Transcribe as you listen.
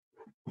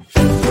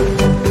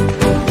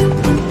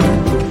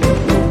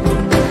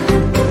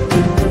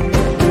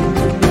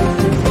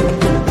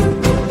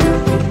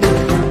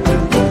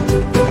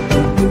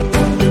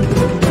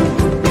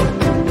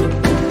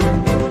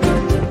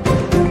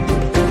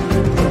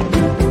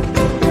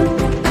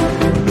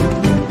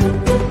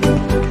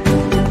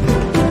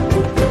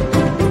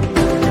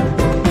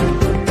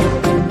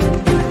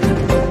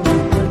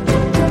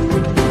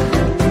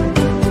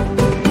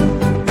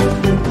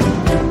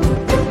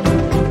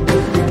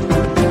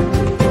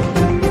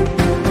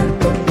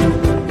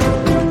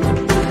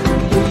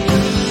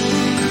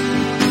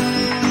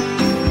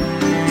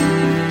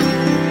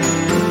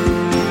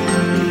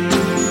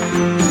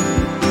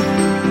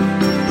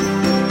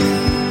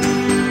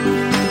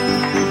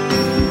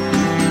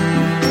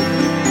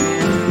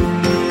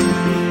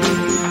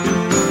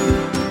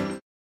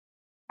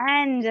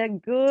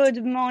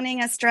Good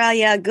morning,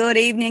 Australia. Good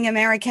evening,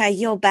 America.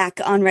 You're back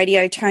on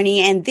Radio Tony,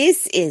 and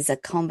this is a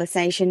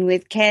conversation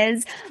with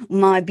Kez,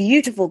 my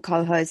beautiful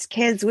co-host,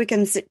 Kez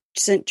Wickham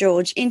St.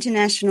 George,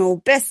 international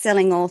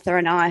best-selling author,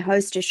 and I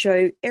host a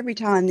show every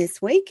time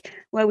this week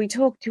where we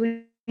talk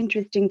to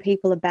interesting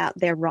people about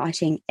their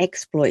writing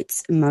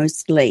exploits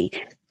mostly.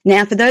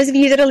 Now, for those of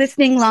you that are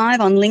listening live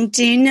on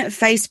LinkedIn,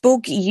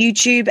 Facebook,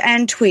 YouTube,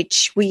 and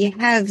Twitch, we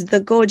have the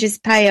gorgeous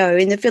Payo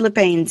in the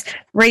Philippines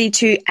ready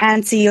to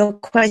answer your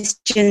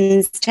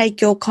questions,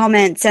 take your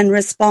comments, and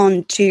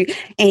respond to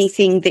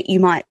anything that you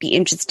might be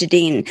interested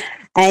in.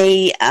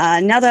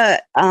 Another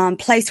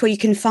place where you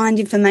can find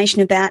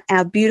information about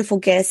our beautiful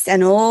guests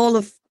and all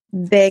of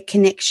their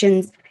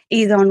connections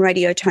is on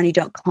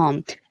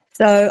radiotony.com.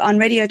 So on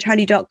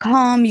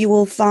radiotony.com, you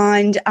will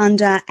find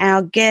under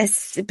our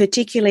guests,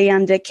 particularly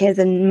under Kez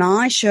and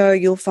my show,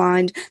 you'll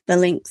find the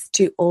links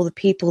to all the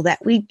people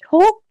that we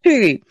talk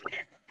to.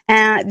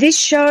 This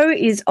show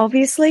is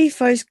obviously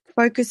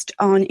focused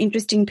on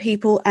interesting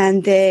people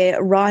and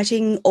their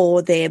writing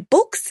or their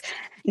books.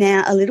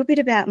 Now, a little bit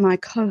about my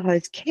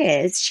co-host,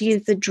 Kez. She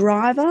is the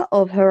driver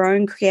of her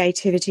own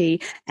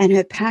creativity, and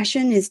her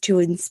passion is to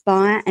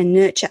inspire and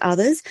nurture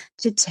others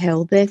to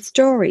tell their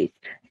stories.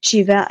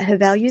 Her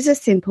values are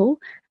simple.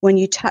 When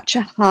you touch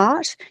a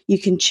heart, you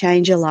can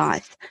change a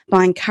life.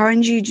 By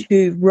encouraging you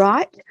to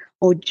write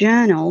or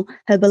journal,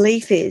 her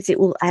belief is it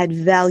will add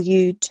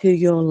value to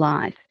your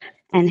life,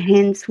 and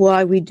hence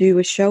why we do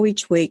a show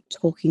each week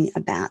talking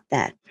about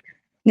that.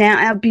 Now,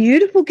 our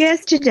beautiful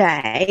guest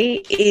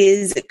today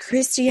is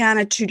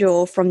Christiana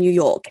Tudor from New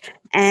York,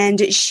 and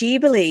she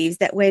believes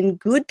that when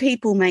good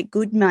people make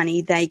good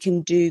money, they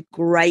can do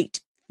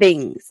great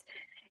things.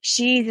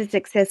 She's a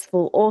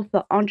successful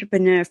author,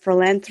 entrepreneur,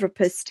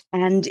 philanthropist,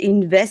 and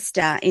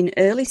investor in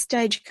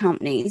early-stage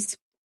companies,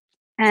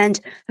 and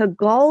her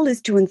goal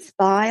is to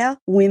inspire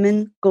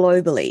women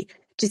globally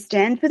to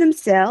stand for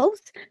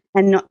themselves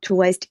and not to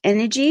waste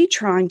energy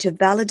trying to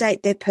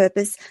validate their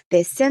purpose,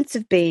 their sense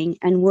of being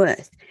and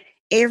worth.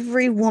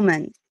 Every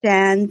woman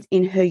stands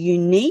in her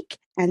unique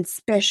and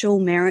special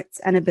merits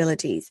and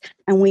abilities,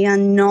 and we are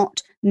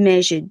not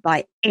measured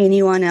by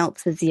anyone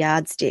else's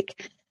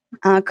yardstick.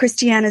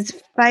 Christiana's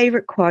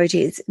favorite quote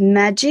is,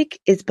 "Magic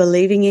is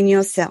believing in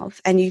yourself,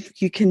 and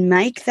if you can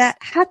make that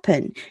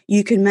happen,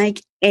 you can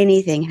make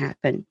anything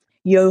happen."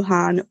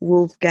 Johann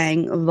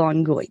Wolfgang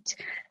von Goethe.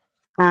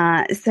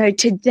 So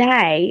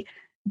today,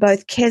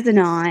 both Kez and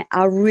I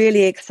are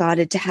really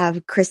excited to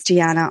have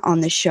Christiana on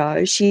the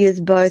show. She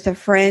is both a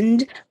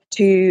friend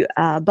to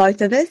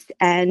both of us,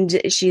 and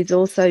she's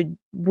also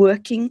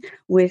working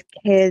with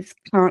Kez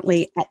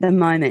currently at the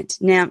moment.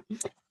 Now,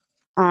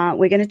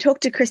 we're going to talk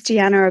to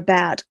Christiana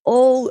about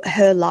all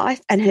her life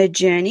and her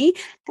journey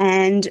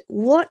and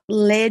what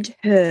led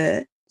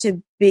her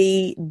to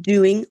be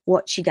doing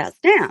what she does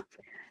now.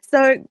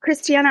 So,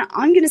 Christiana,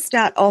 I'm going to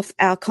start off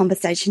our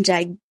conversation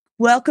today.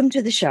 Welcome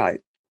to the show.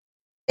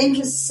 Thank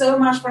you so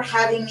much for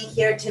having me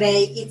here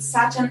today. It's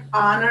such an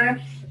honor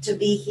to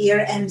be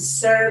here and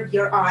serve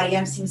your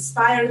audience,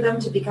 inspire them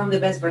to become the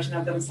best version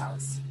of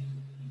themselves.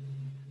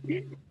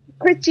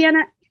 Christiana,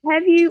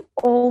 have you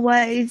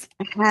always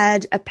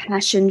had a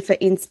passion for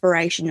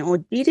inspiration, or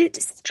did it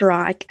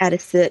strike at a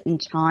certain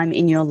time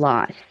in your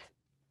life?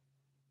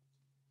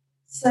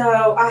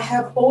 So I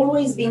have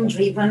always been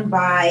driven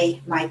by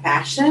my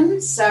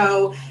passion.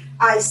 So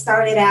I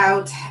started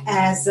out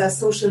as a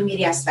social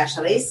media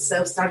specialist,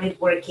 so started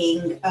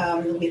working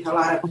with a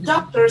lot of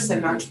doctors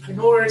and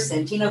entrepreneurs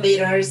and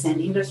innovators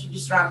and industry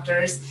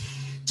disruptors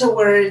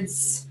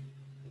towards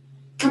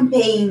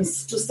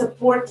campaigns to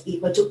support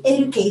people, to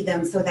educate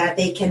them so that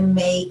they can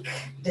make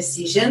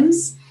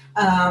decisions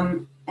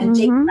and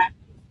take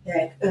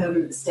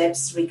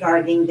steps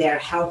regarding their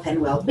health and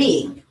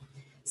well-being.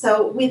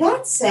 So with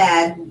that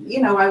said,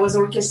 I was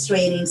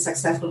orchestrating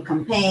successful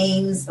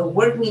campaigns,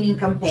 award-winning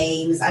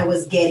campaigns. I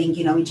was getting,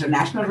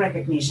 international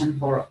recognition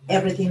for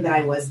everything that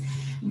I was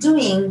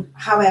doing.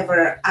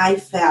 However, I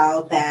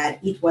felt that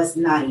it was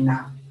not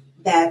enough.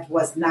 That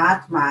was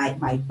not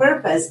my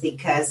purpose,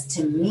 because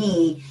to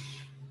me,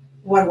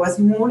 what was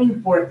more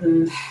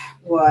important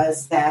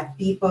was that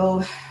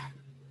people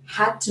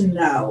had to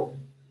know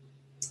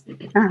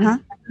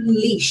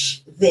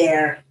unleash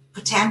their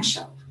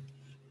potential.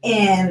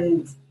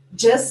 And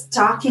just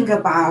talking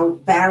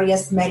about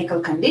various medical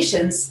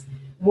conditions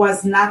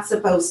was not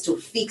supposed to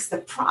fix the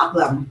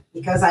problem,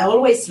 because I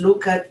always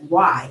look at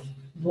why.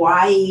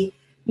 Why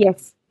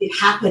Yes. it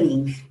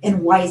happening,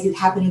 and why is it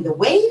happening the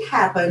way it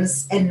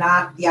happens and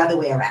not the other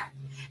way around?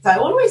 So I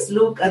always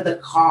look at the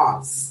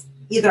cause.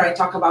 Either I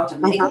talk about a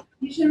medical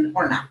condition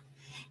or not.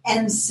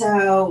 And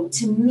so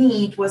to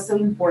me, it was so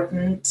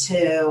important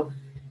to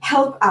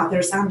help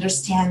others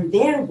understand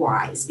their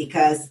whys,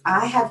 because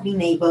I have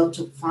been able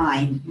to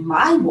find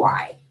my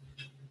why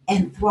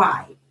and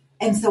thrive.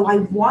 And so I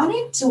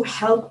wanted to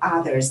help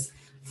others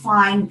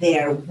find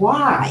their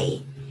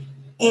why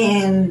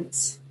and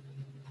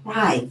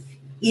thrive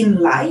in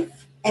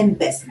life and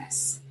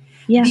business.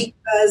 Yeah.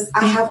 Because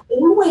I have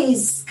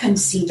always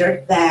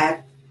considered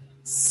that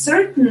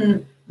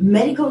certain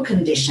medical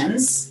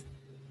conditions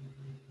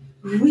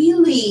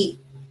really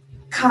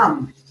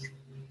come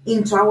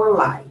into our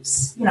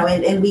lives,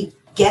 and we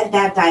get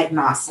that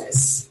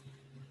diagnosis.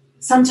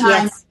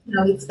 Sometimes,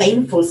 it's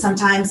painful.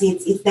 Sometimes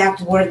it's that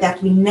word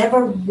that we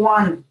never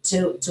want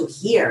to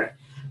hear,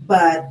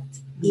 but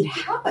it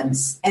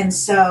happens. And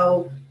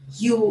so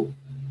you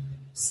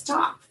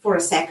stop for a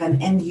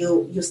second and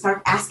you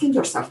start asking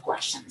yourself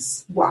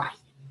questions. Why?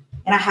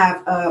 And I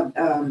have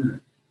a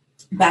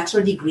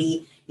bachelor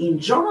degree in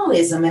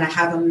journalism, and I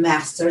have a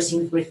master's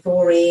in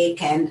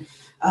rhetoric and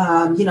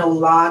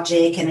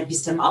logic and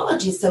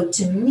epistemology. So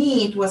to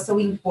me, it was so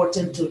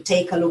important to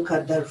take a look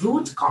at the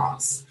root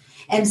cause.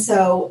 And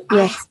so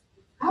I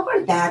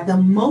discovered that the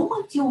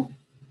moment you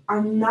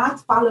are not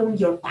following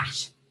your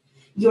passion,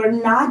 you're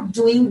not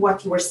doing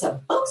what you are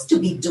supposed to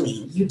be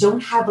doing, you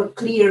don't have a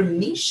clear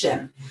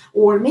mission,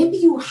 or maybe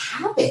you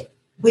have it,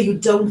 but you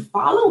don't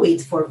follow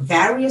it for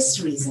various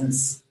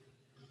reasons,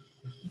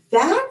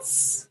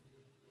 that's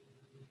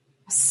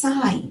a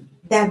sign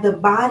that the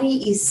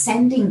body is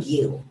sending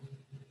you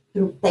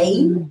through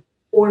pain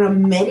or a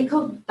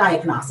medical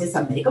diagnosis,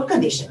 a medical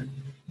condition,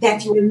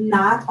 that you're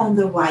not on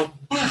the right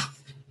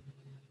path.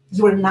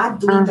 You're not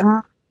doing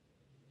that.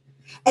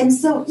 And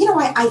so,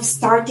 I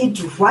started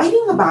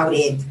writing about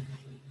it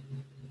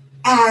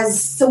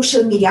as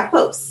social media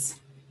posts.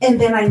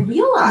 And then I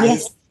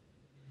realized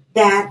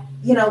that,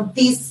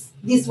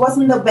 this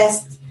wasn't the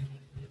best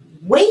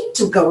way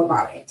to go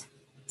about it.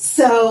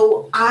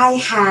 So I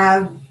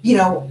have,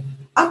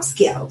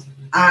 upskilled.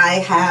 I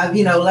have,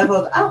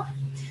 leveled up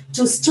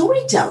to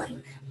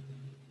storytelling,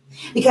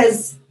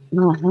 because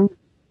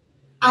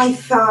I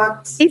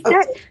thought, if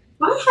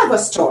I have a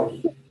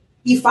story,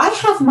 if I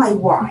have my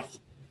why,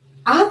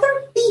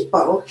 other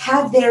people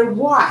have their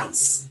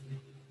whys.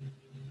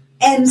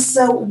 And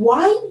so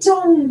why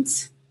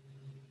don't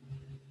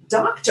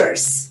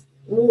doctors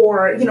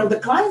or, the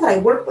clients I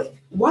work with,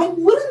 why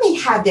wouldn't they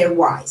have their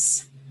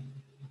whys?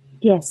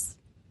 Yes.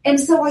 And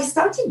so I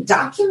started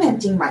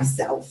documenting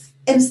myself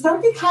and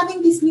started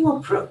having this new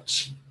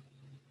approach,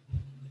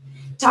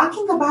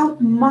 talking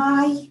about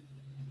my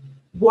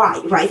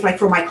why, right? Like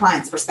from my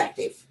client's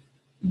perspective.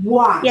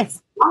 Why?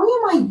 Yes. Why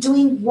am I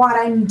doing what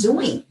I'm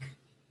doing?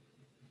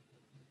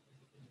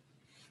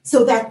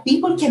 So that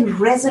people can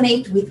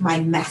resonate with my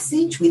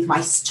message, with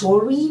my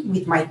story,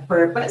 with my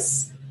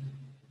purpose.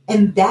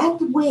 And that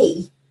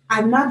way,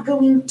 I'm not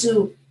going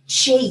to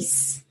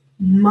chase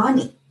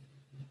money.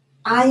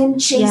 I am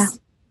chasing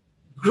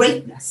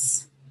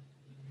greatness.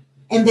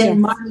 And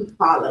then money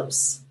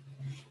follows.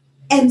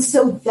 And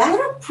so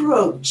that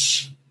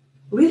approach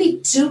really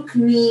took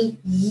me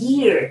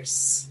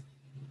years,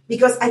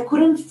 because I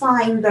couldn't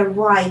find the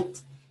right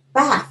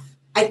path.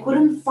 I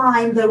couldn't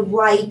find the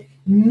right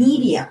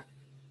media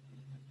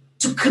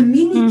to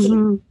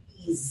communicate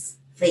these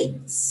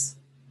things.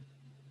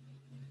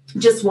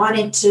 Just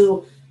wanted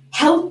to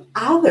help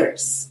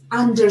others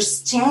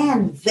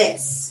understand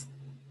this.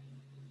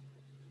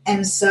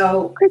 And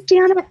so,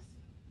 Christiana,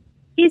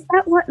 is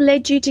that what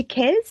led you to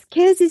Kez?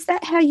 Kez, is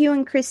that how you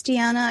and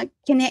Christiana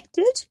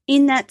connected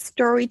in that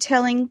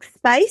storytelling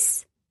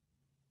space?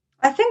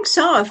 I think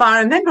so. If I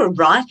remember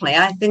rightly,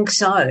 I think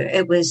so.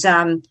 It was,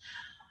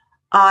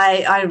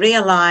 I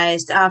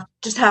realized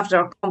just after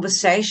a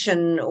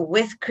conversation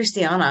with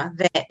Christiana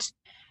that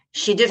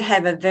she did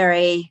have a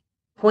very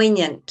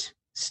poignant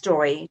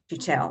story to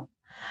tell.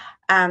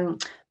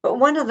 But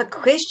one of the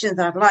questions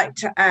I'd like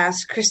to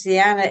ask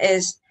Christiana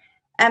is,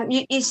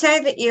 you say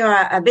that you're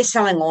a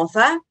best-selling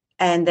author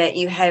and that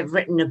you have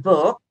written a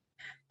book.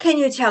 Can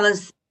you tell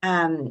us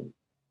the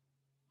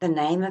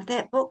name of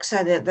that book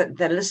so that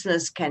the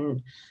listeners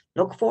can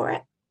look for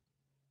it?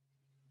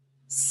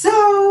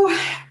 So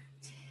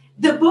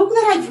the book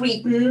that I've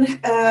written,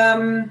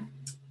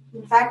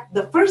 in fact,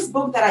 the first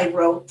book that I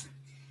wrote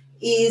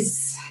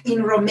is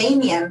in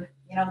Romanian,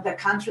 the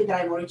country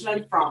that I'm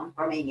originally from,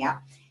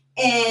 Romania.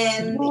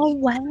 And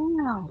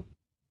wow.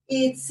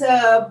 It's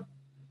a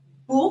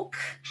book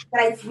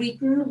that I've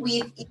written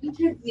with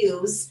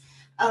interviews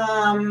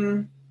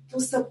to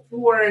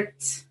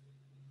support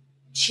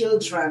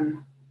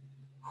children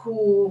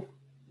who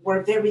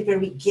were very,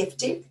 very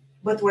gifted,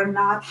 but were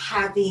not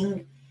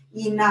having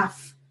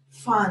enough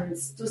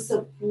funds to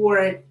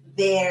support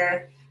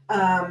their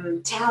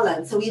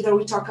talent. So either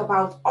we talk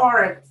about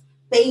art,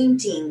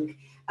 painting,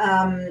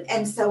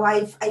 and so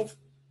I've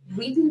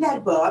written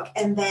that book,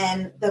 and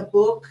then the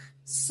book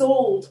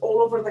sold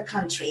all over the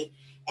country,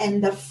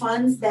 and the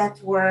funds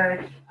that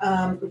were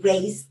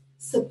raised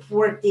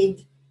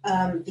supported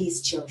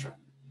these children.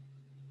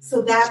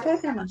 So that,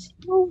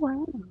 oh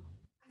wow!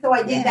 So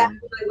I did that when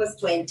I was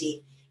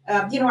 20.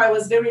 I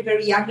was very,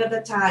 very young at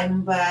the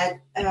time, but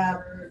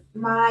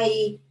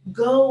my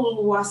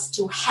goal was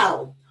to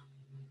help.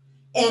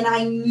 And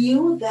I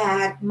knew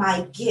that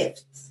my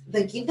gift,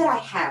 the gift that I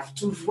have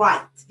to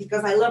write,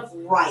 because I love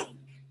writing.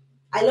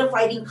 I love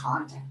writing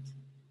content.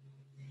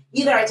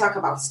 Either I talk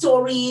about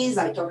stories,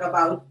 I talk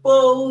about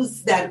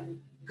posts that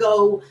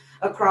go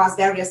across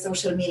various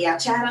social media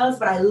channels,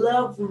 but I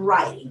love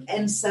writing.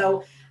 And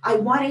so I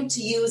wanted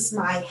to use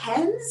my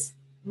hands,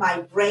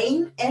 my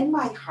brain, and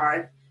my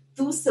heart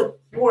to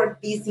support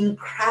this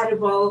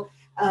incredible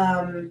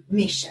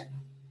mission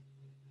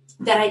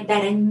that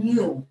I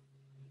knew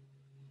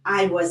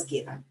I was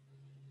given.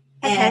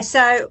 Okay,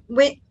 so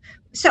when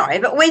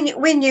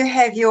you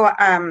have your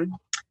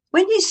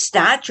when you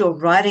start your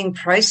writing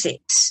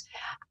process,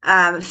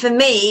 for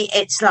me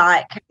it's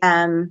like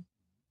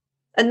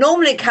it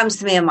normally comes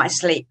to me in my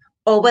sleep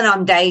or when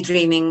I'm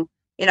daydreaming.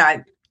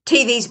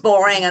 TV's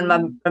boring and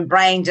my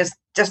brain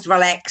just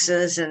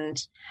relaxes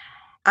and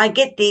I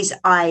get these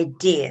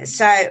ideas.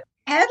 So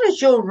how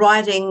does your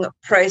writing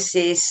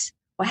process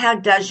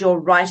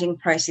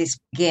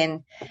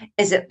begin?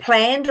 Is it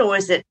planned or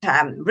is it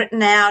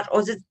written out,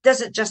 or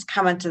does it just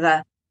come into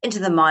the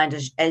mind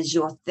as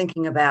you're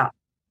thinking about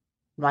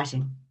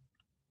writing?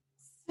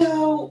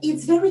 So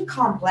it's very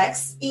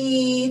complex.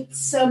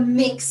 It's a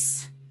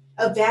mix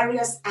of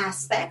various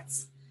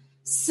aspects.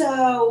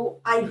 So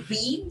I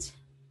read,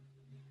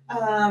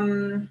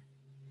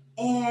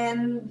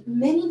 and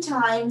many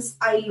times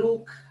I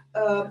look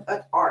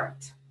at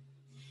art,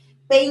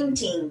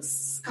 paintings,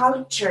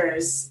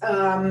 sculptures,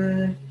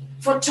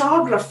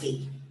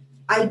 photography.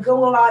 I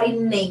go a lot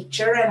in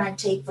nature and I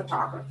take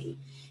photography.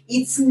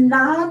 It's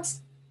not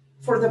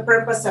for the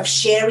purpose of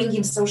sharing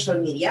in social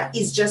media.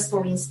 It's just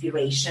for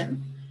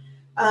inspiration.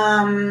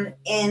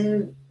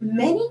 And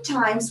many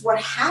times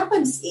what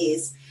happens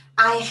is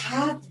I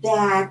have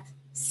that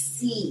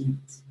seed,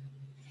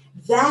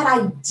 that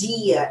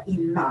idea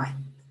in mind.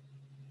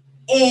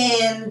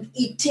 And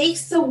it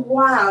takes a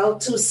while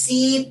to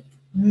see it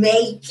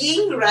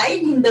making,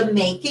 right? In the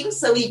making.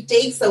 So it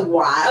takes a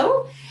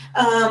while.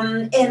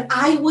 And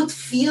I would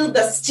feel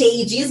the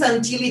stages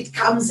until it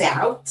comes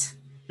out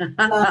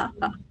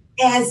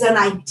as an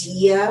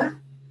idea,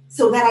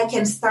 so that I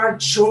can start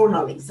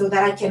journaling, so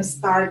that I can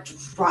start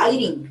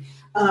writing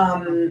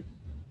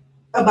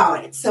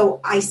about it. So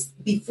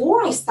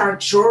before I start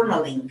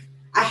journaling,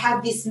 I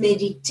have this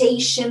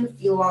meditation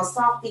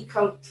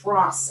philosophical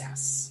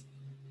process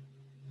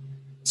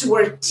to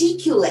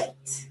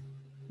articulate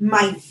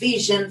my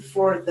vision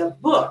for the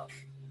book.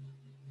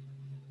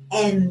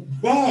 And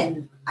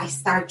then I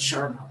start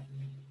journaling.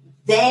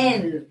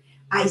 Then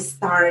I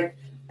start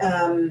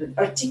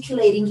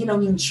articulating,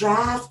 in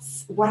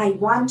drafts, what I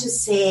want to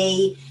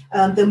say,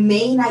 the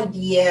main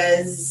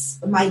ideas,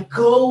 my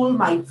goal,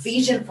 my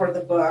vision for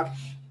the book,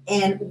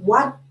 and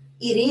what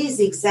it is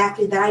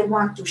exactly that I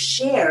want to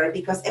share,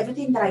 because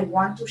everything that I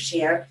want to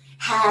share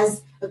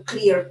has a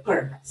clear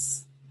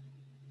purpose.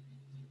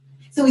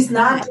 So it's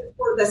not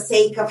for the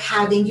sake of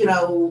having,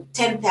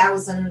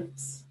 10,000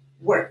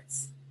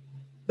 words,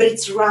 but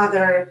it's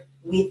rather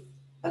with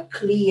a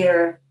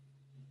clear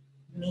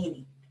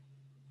meaning,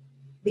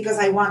 because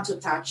I want to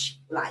touch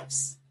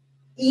lives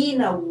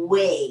in a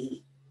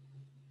way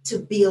to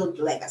build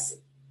legacy.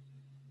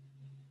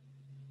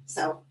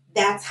 So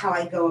that's how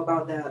I go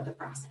about the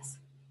process.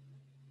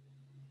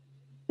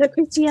 So,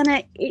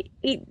 Christiana,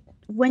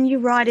 when you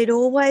write, it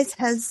always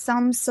has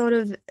some sort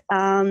of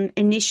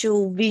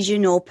initial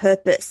vision or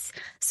purpose.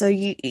 So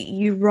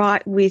you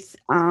write with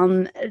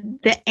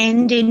the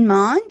end in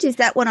mind. Is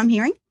that what I'm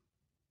hearing?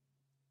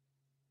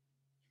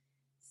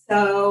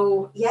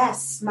 So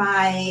yes,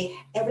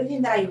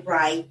 everything that I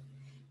write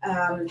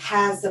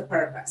has a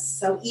purpose.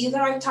 So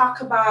either I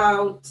talk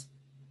about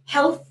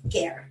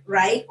healthcare,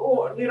 right?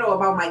 Or,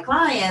 about my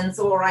clients,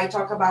 or I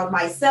talk about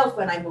myself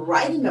when I'm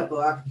writing a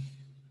book.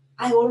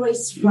 I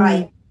always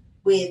write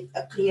with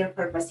a clear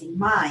purpose in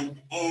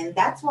mind. And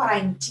that's what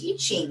I'm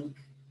teaching,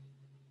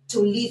 to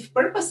live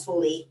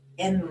purposefully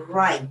and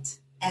write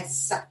as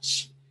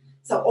such.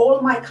 So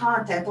all my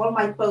content, all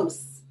my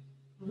posts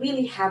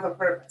really have a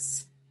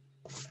purpose.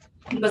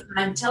 Because when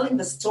I'm telling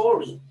the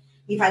story,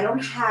 if I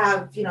don't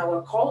have,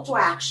 a call to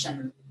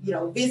action,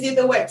 visit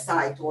the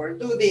website or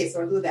do this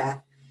or do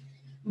that,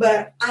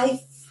 but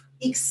I've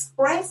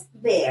expressed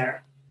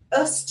there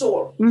a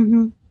story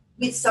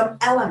with some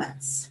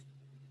elements.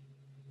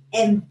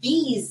 And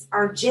these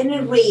are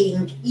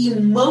generating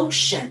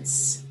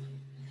emotions.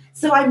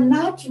 So I'm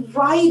not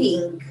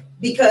writing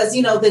because,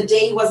 the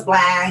day was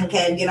blank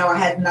and, I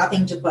had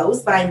nothing to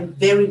post, but I'm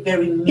very,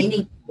 very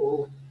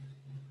meaningful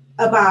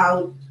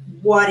about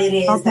what it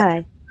is that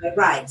Okay. I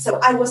write. So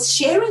I was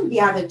sharing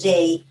the other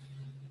day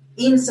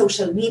in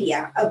social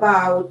media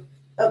about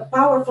a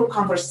powerful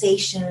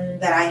conversation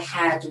that I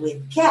had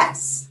with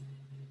Cass.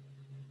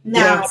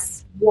 Now,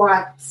 Yes.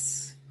 what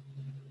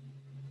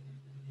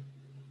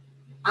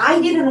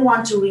I didn't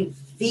want to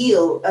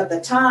reveal at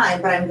the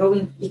time, but I'm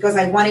going because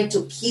I wanted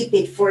to keep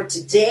it for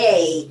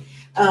today.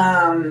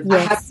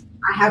 Yes.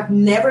 I have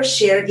never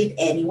shared it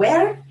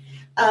anywhere,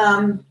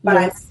 but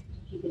I Yes.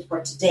 keep it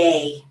for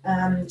today,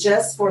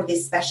 just for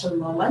this special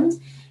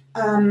moment.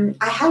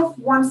 I have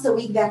once a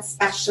week that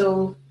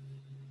special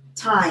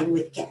time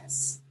with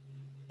Cass,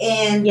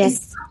 and it's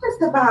Yes. not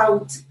just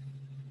about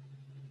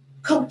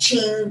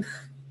coaching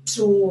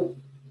to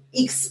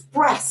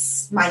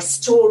express my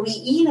story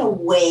in a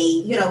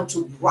way,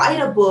 to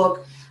write a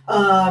book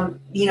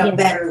in a Yes.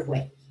 better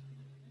way.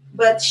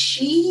 But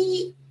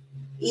she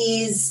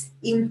is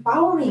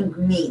empowering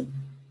me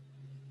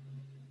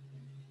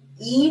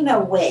in a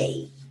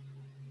way.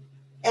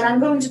 And I'm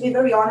going to be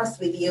very honest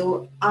with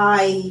you.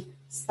 I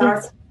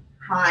started Yes.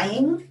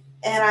 crying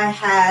and I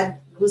had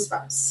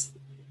goosebumps.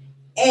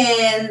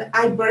 And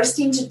I burst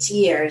into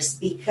tears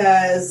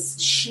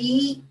because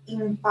she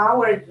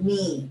empowered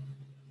me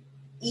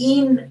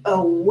in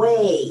a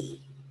way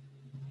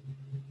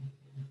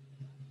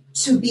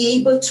to be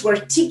able to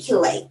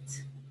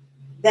articulate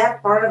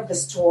that part of the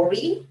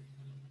story.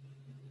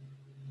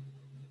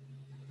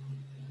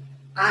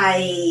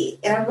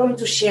 I'm going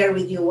to share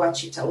with you what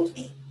she told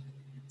me.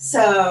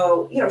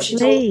 So, she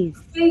told me,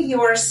 Please. hey,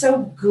 you are so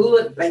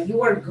good, like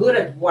you are good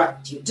at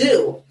what you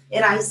do.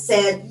 And I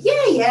said,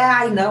 yeah,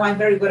 I know I'm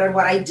very good at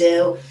what I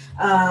do.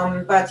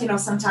 But,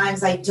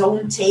 sometimes I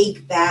don't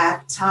take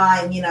that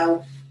time,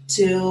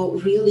 to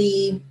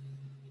really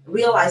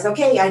realize,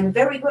 okay, I'm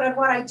very good at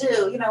what I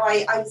do.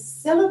 I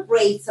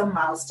celebrate some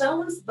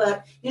milestones,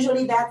 but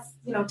usually that's,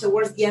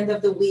 towards the end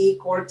of the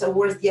week or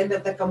towards the end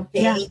of the Yeah.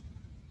 campaign.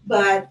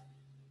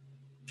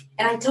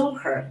 And I told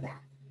her that.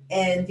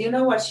 And you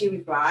know what she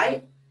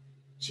replied?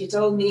 She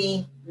told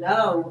me,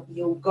 no,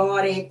 you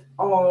got it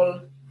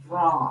all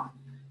wrong.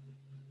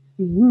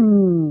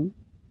 Mm.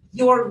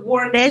 Your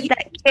work There's is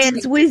that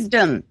kid's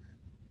wisdom.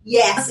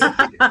 yes,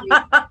 exactly.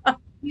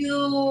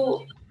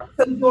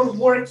 So your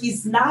work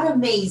is not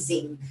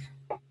amazing.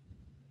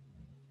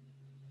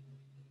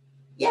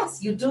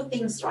 Yes, you do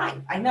things right.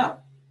 I know.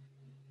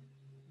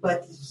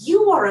 But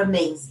you are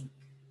amazing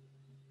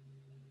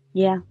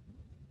Yeah.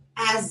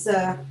 as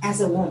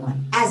a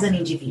woman, as an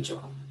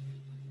individual,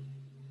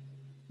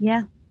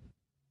 Yeah.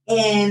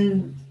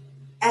 and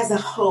as a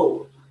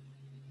whole.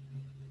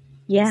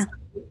 Yeah.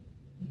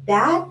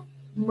 That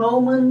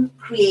moment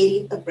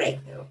created a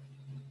breakthrough. What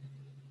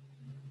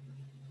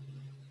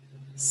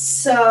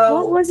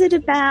So was it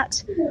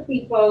about?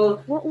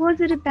 people, What was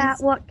it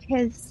about what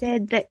Kez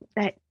said that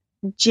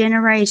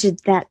generated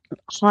that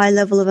high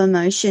level of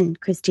emotion,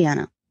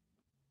 Christiana?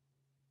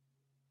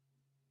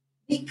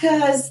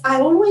 because I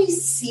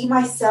always see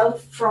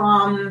myself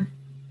from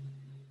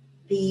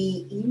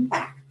the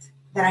impact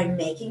that I'm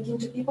making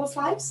into people's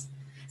lives.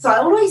 So I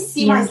always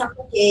see Yeah. myself,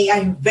 okay,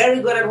 I'm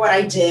very good at what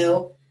I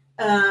do.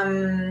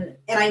 And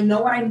I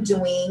know what I'm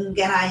doing,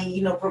 and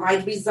I,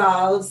 provide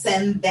results,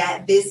 and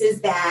that this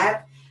is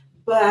that.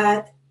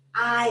 But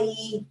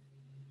I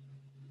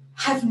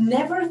have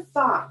never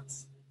thought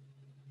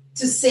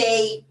to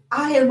say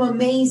I am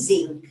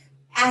amazing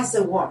as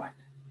a woman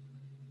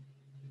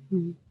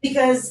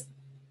because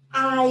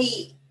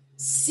I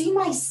see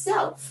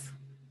myself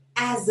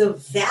as a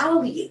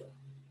value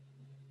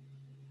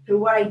to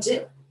what I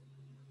do.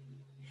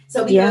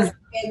 So because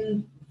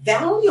I'm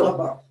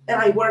valuable and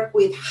I work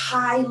with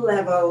high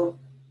level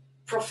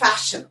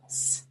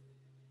professionals,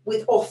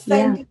 with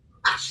authentic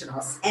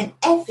professionals and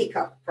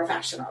ethical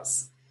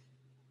professionals.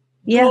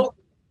 Yeah.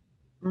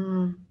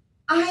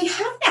 I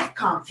have that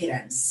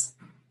confidence.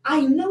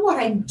 I know what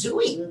I'm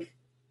doing.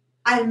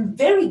 I'm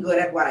very good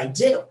at what I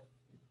do.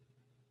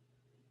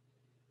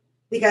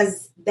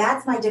 Because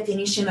that's my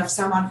definition of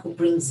someone who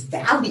brings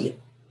value,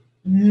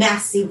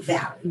 massive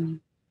value.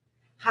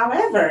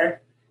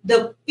 However,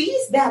 the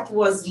piece that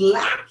was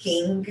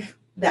lacking,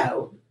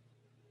 though,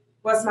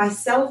 was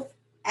myself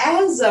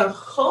as a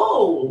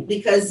whole,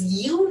 because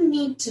you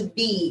need to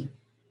be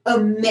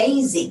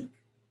amazing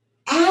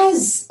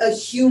as a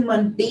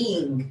human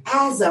being,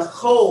 as a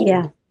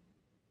whole,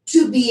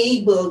 to be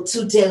able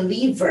to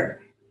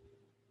deliver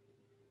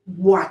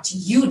what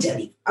you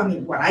deliver. I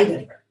mean, what I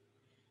deliver.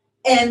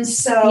 And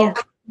so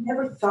I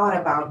never thought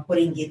about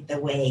putting it the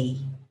way,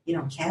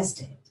 Kaz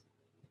did.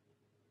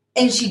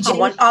 And she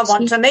I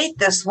want to meet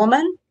this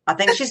woman. I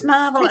think she's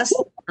marvelous.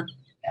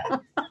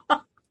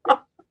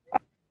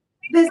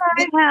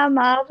 How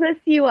marvelous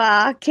you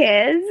are,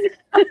 Kez.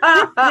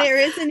 There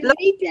isn't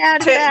any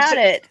doubt about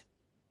it.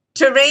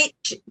 To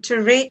reach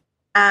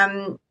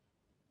the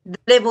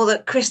level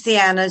that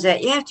Christiana's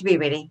at, you have to be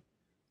ready.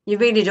 You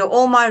really do.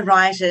 All my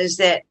writers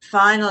that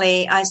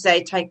finally I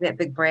say take that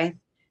big breath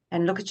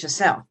and look at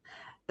yourself.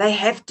 They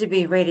have to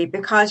be ready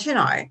because,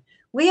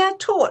 we are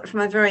taught from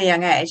a very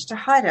young age to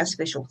hide our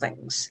special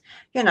things,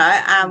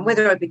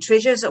 whether it be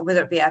treasures or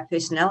whether it be our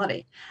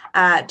personality.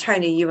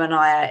 Tony, you and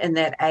I are in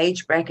that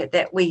age bracket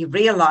that we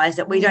realise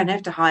that we don't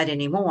have to hide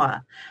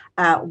anymore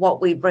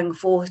what we bring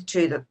forth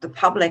to the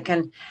public.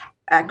 And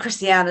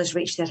Christiana's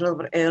reached that a little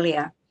bit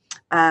earlier.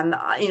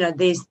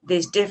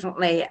 There's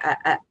definitely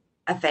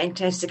a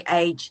fantastic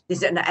age.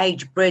 There's an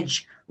age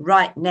bridge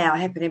right now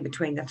happening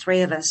between the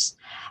three of us.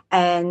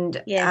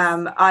 And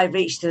Yes. I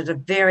reached at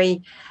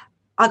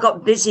I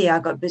got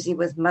busy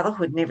with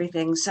motherhood and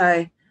everything.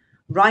 So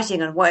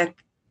writing and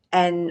work,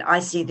 and I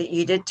see that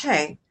you did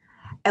too.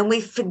 And we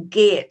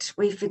forget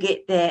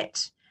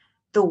that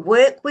the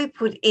work we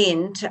put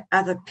into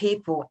other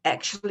people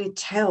actually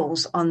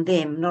tells on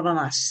them, not on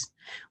us.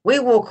 We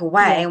walk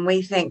away and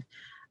we think,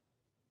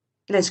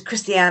 as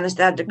Christiana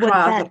started to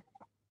cry,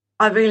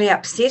 I really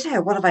upset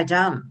her. What have I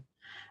done?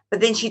 But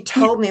then she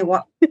told me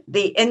what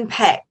the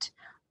impact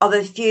of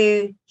a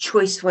few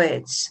choice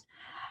words.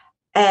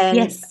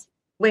 And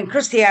when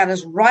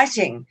Christiana's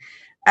writing,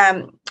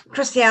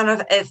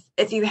 Christiana,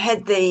 if you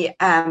had the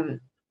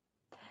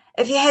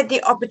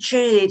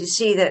opportunity to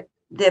see that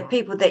the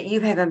people that you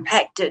have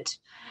impacted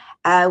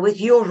with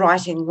your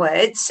writing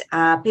words,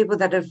 people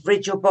that have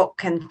read your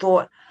book and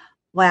thought,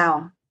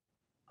 wow,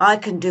 I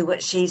can do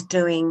what she's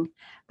doing,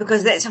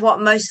 because that's what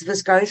most of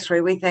us go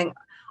through. We think,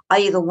 I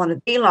either want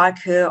to be like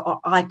her or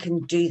I can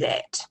do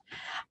that.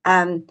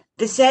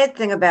 The sad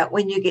thing about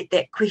when you get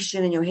that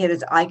question in your head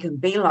is, I can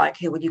be like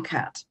her. Well, you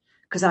can't,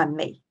 because I'm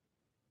me.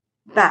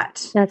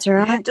 But that's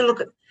right. You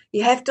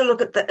have to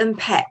look at the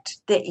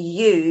impact that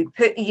you,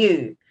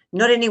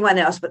 not anyone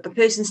else, but the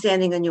person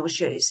standing in your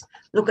shoes.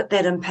 Look at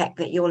that impact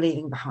that you're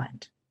leaving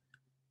behind.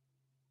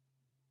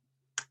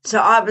 So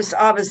I was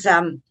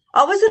a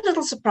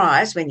little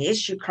surprised when,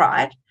 yes, you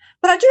cried.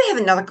 But I do have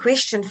another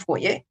question for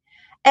you.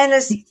 And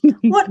is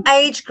what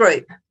age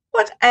group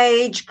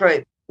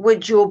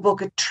would your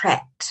book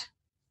attract?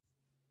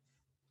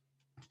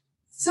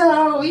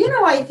 So,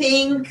 I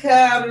think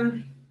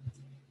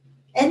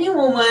any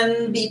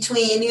woman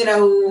between,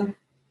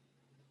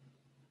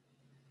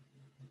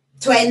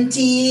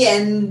 20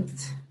 and,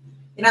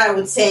 I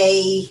would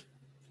say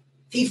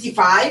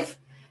 55,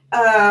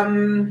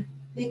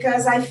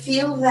 because I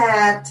feel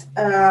that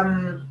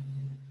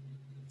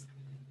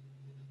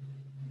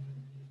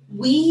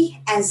we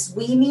as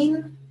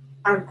women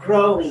are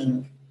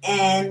growing,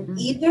 and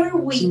either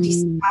we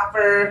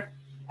discover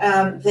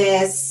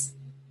this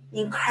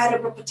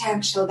incredible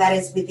potential that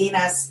is within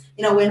us,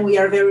 when we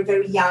are very,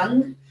 very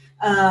young,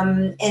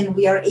 and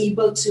we are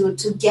able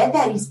to get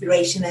that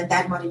inspiration and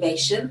that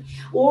motivation,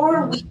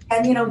 or we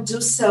can, do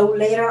so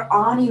later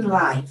on in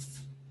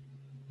life.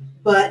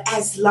 But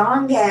as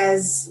long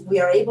as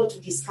we are able to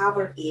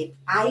discover it,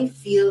 I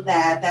feel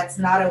that that's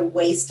not a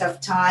waste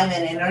of time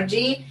and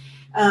energy.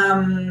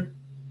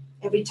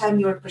 Every time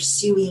you're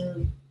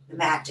pursuing the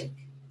magic.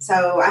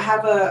 So I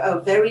have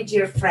a very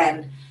dear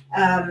friend,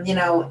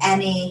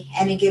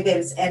 Annie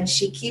Gibbons, and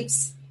she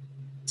keeps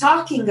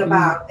talking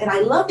about, and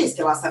I love this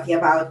philosophy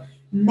about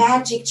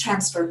magic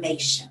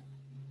transformation.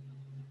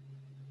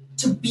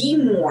 To be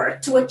more,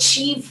 to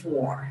achieve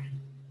more.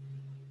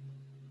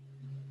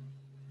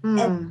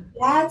 And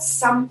that's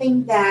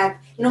something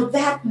that,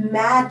 that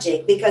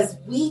magic, because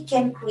we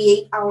can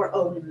create our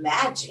own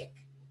magic.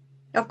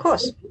 Of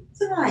course.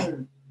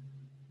 Time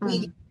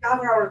we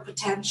discover our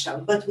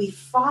potential, but we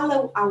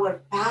follow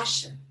our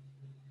passion.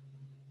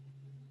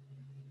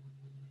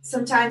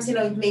 Sometimes,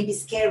 it may be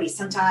scary.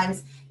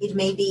 Sometimes it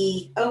may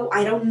be,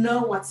 I don't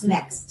know what's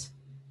next.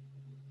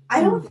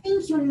 I don't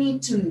think you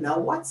need to know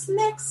what's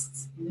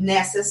next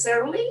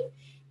necessarily,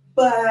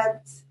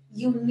 but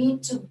you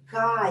need to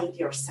guide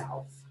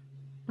yourself.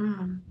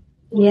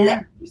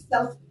 Let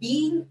yourself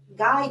be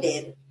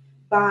guided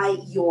by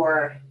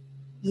your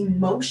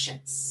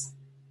emotions.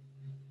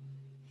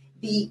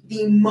 The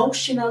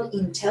emotional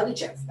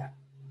intelligence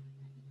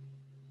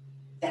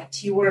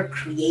that you are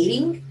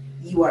creating,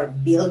 you are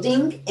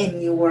building,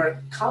 and you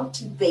are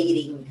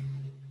cultivating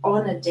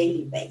on a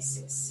daily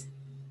basis.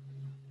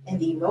 And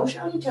the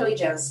emotional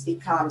intelligence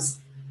becomes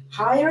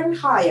higher and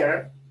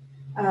higher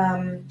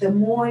the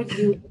more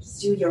you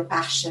pursue your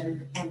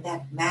passion and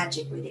that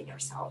magic within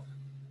yourself.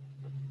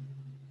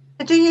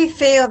 Do you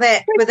feel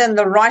that within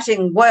the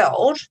writing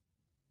world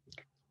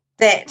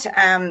that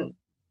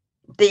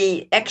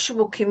the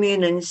actual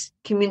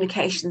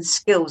communication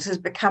skills has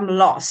become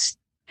lost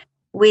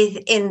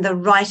within the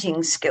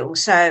writing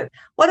skills? So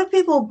what do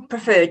people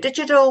prefer,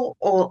 digital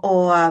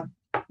or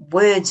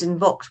words and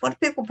books? What are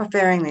people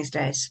preferring these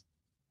days?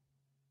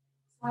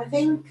 I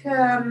think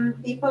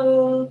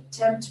people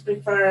tend to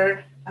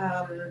prefer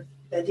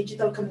the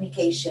digital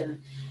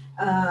communication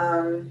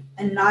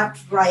and not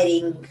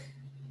writing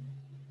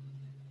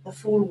the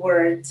full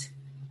word,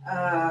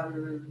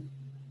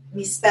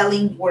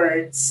 misspelling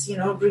words,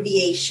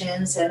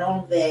 abbreviations and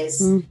all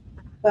this.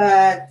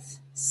 But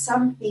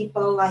some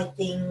people, I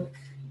think,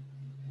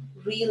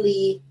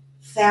 really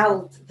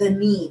felt the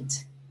need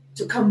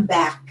to come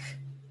back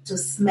to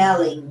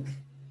smelling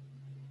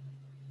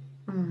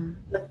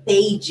the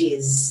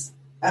pages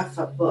of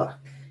a book.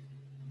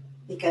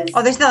 Because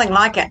there's nothing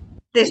like it.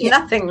 There's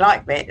nothing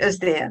like that, is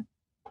there?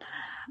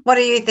 What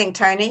do you think,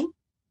 Tony?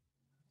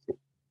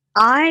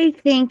 I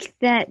think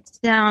that,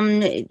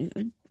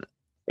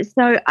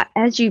 so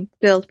as you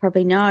girls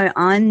probably know,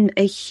 I'm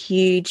a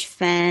huge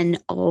fan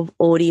of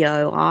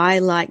audio. I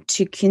like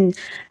to,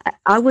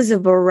 I was a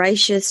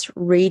voracious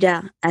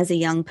reader as a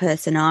young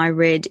person. I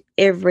read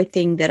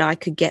everything that I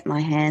could get my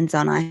hands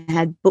on. I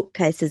had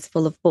bookcases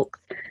full of books.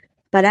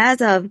 But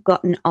as I've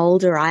gotten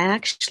older, I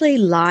actually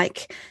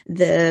like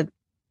to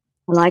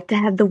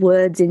have the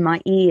words in my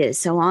ears.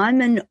 So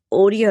I'm an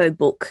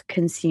audiobook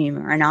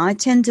consumer, and I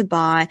tend to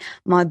buy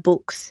my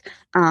books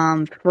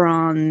so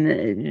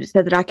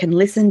that I can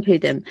listen to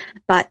them.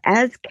 But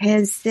as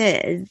Kez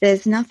says,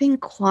 there's nothing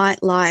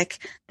quite like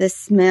the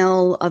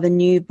smell of a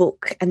new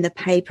book and the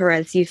paper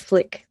as you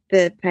flick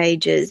the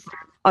pages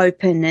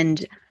open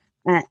and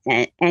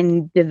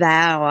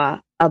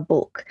devour a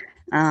book.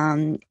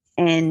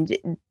 And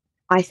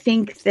I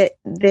think that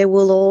there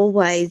will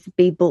always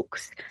be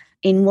books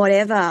in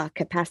whatever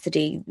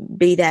capacity,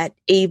 be that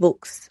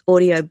ebooks,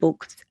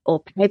 audiobooks,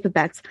 or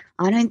paperbacks.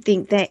 I don't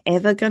think they're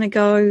ever going to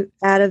go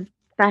out of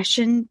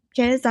fashion,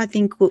 Jez. I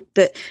think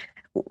that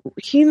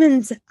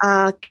humans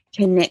are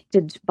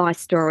connected by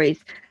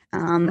stories,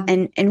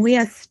 and we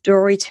are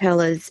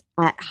storytellers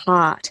at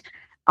heart.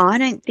 I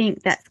don't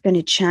think that's going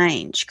to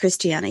change,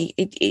 Christiana.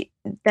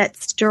 That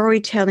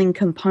storytelling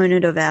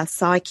component of our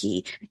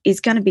psyche is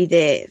going to be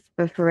there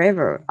for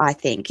forever, I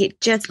think.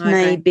 It just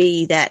may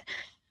be that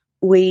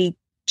we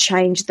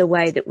change the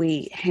way that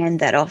we hand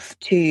that off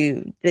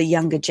to the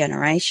younger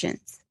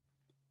generations.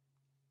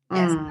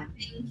 Yes, I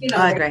think,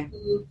 I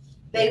agree.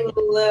 They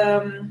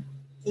will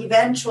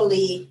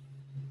eventually,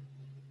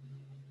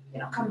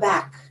 come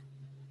back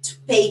to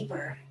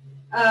paper,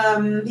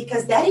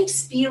 because that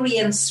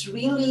experience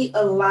really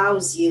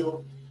allows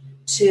you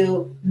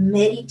to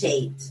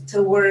meditate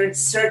towards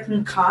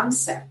certain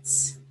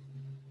concepts,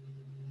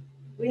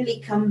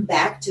 really come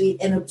back to it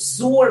and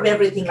absorb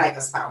everything like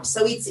a sponge.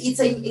 So it's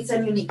a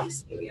unique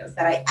experience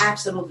that I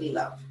absolutely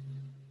love.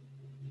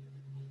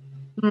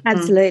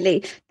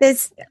 Absolutely.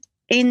 There's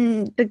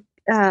in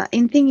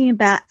thinking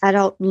about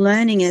adult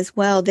learning as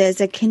well,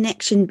 there's a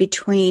connection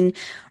between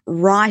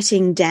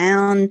writing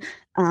down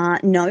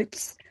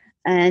notes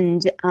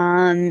and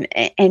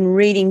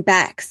reading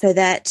back, so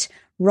that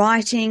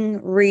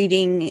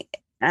reading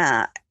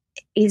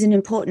is an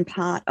important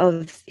part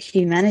of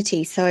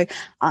humanity. So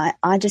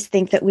I just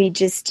think that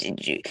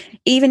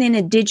even in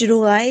a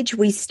digital age,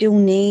 we still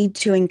need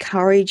to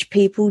encourage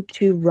people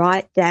to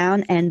write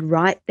down and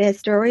write their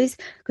stories,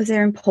 because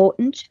they're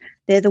important.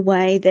 They're the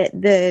way that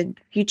the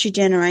future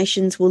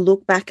generations will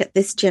look back at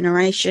this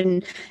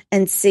generation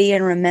and see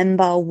and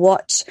remember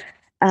what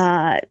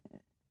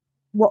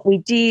we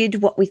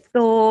did, what we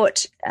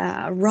thought.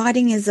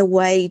 Writing is a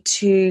way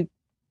to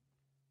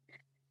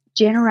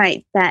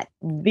generate that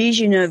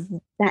vision of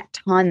that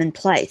time and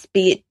place,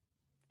 be it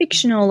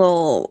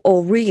fictional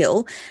or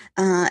real.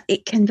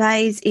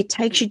 It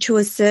takes you to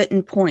a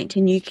certain point,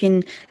 and you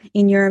can,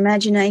 in your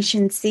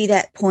imagination, see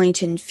that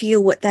point and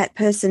feel what that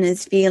person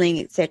is feeling,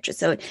 etc.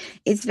 So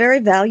it's very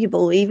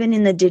valuable, even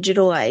in the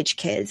digital age,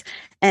 Kez.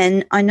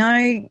 And I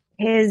know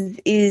Kez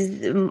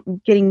is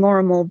getting more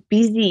and more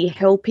busy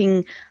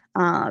helping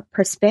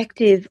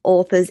prospective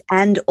authors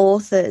and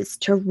authors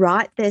to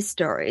write their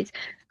stories.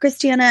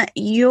 Christiana,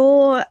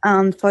 your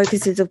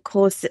focus is, of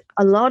course,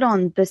 a lot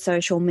on the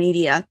social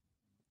media.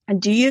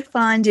 Do you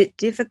find it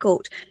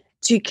difficult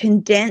to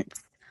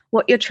condense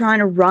what you're trying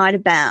to write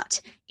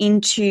about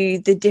into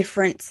the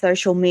different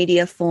social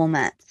media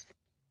formats?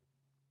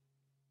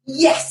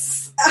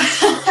 Yes.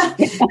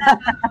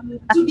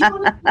 To be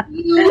honest with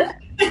you,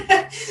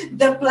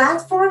 the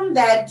platform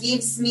that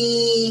gives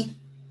me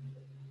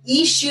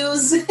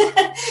issues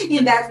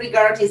in that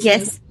regard is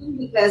LinkedIn,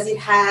 because it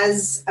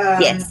has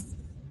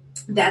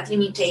that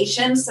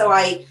limitation. So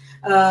I,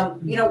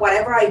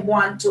 whatever I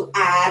want to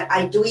add,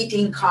 I do it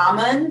in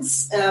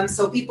comments.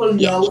 So people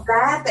know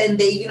that, and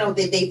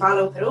they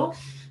follow through.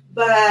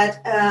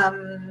 But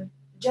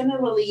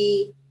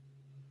generally,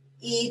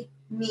 it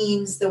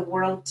means the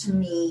world to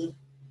me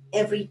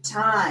every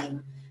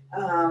time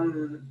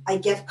I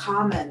get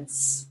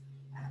comments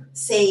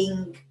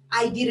saying,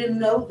 I didn't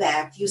know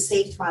that, you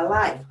saved my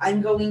life,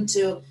 I'm going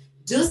to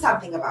do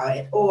something about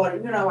it.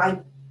 Or,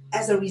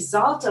 as a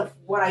result of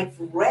what I've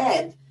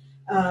read,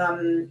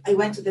 I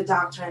went to the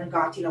doctor and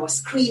got, a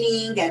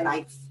screening, and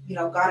I,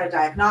 got a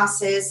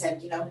diagnosis,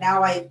 and,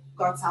 now I've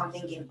got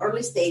something in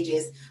early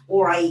stages,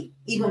 or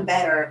even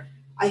better,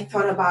 I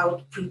thought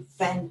about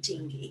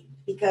preventing it,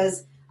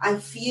 because I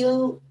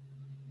feel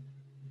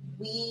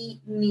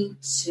we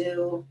need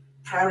to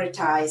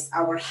prioritize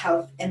our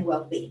health and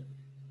well-being.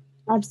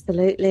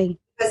 Absolutely.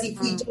 Because if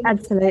we don't,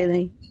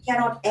 absolutely,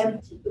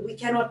 we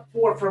cannot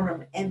pour from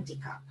an empty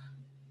cup.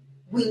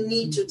 We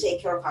need to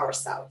take care of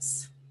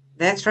ourselves.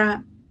 That's right.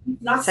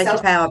 Not take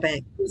your power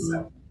back.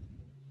 So.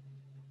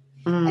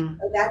 Mm.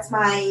 So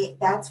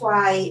that's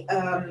why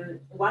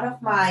one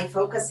of my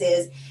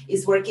focuses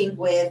is working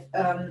with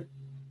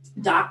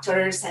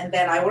doctors, and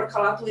then I work a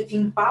lot with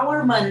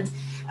empowerment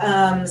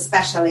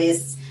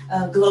specialists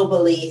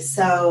globally.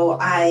 So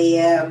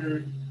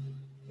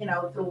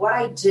through what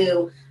I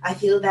do, I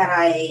feel that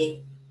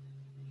I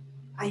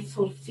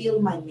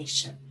fulfill my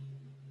mission,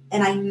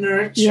 and I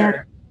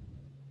nurture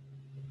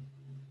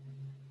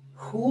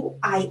who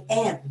I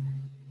am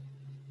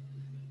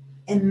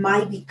and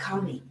my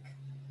becoming.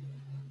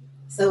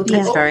 So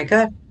that's very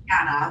good.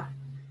 Anna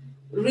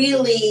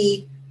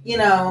really,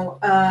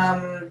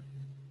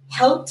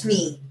 helped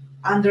me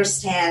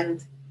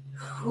understand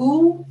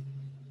who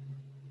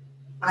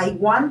I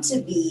want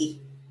to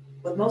be,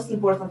 but most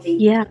importantly,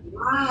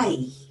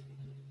 why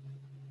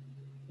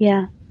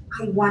I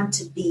want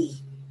to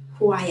be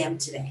who I am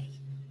today.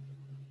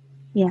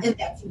 And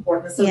that's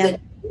important. So the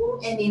New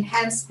and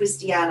Enhanced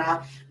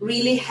Christiana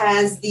really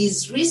has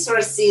these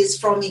resources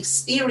from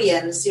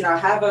experience. I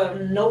have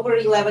an over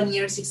 11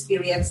 years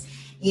experience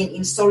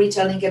in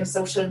storytelling and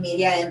social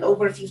media, and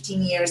over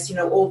 15 years,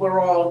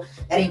 overall.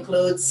 That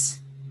includes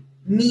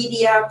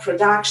media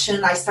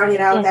production. I started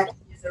out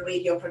as a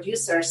radio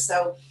producer.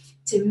 So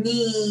to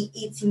me,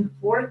 it's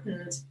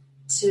important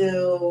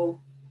to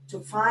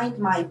find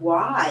my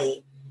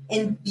why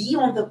and be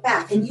on the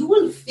path. And you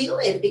will feel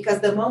it, because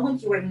the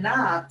moment you are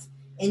not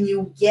and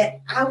you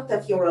get out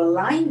of your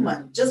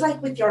alignment, just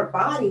like with your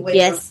body, when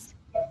you get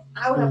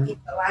out of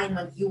its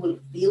alignment, you will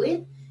feel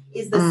it.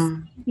 Is the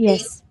same thing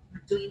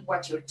doing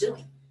what you're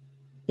doing.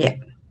 Yeah,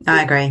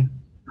 I agree.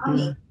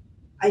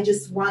 I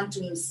just want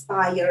to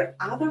inspire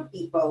other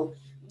people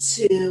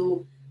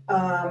to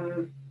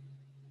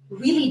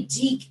really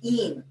dig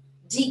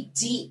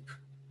deep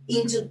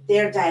into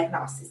their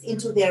diagnosis,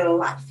 into their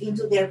life,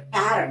 into their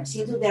patterns,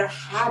 into their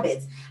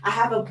habits. I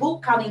have a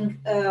book coming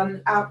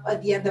up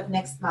at the end of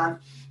next month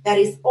that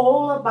is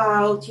all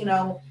about,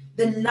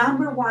 the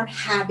number one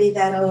habit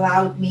that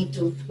allowed me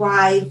to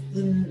thrive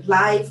in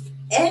life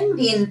and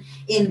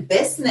in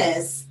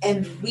business,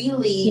 and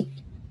really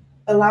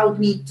allowed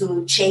me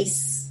to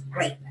chase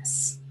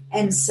greatness.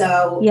 And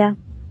so,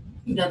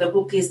 the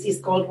book is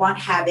called One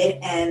Habit,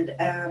 and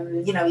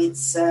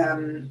it's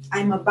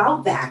I'm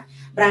about that,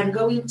 but I'm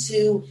going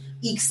to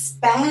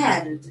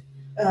expand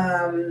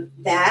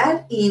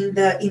that in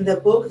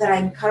the book that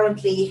I'm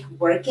currently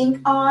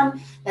working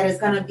on, that is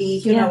going to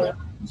be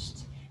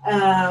launched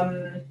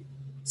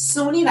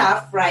soon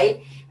enough,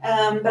 right?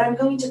 But I'm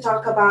going to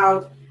talk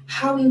about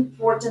how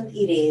important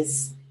it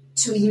is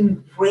to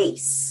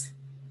embrace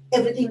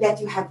everything that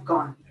you have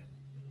gone through.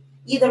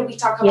 Either we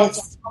talk about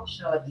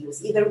emotional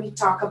abuse, either we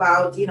talk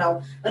about,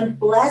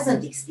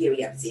 unpleasant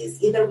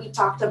experiences, either we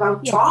talked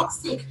about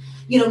toxic,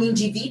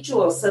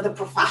 individuals at the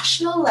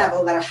professional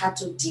level that I had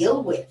to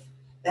deal with,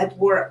 that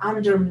were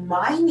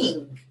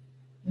undermining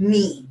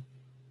me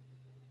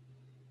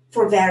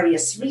for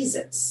various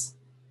reasons.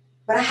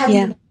 But I have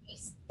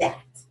embraced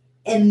that.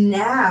 And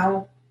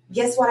now,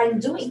 guess what I'm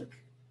doing?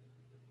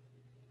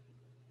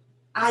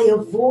 I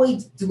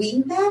avoid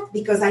doing that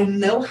because I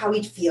know how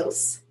it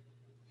feels.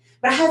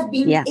 But I have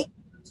been able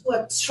to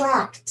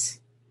attract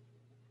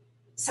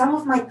some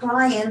of my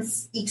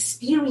clients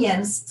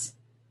experienced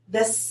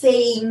the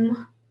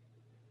same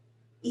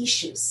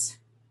issues.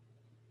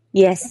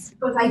 Yes.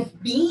 Because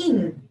I've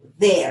been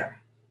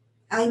there.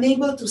 I'm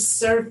able to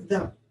serve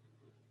them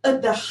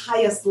at the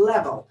highest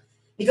level.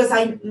 Because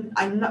I'm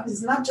not,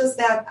 it's not just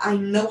that I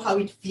know how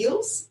it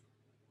feels.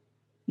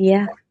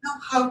 Yeah. I know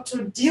how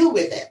to deal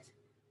with it.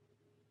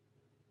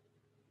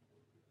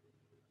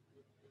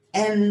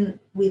 And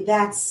with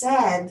that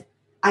said,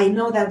 I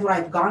know that what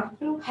I've gone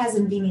through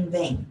hasn't been in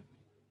vain.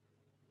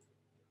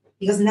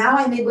 Because now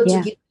I'm able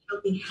to give a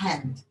helping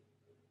hand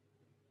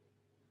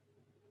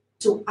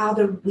to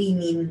other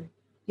women,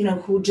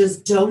 who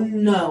just don't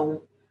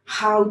know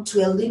how to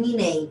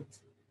eliminate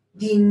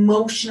the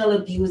emotional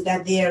abuse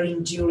that they are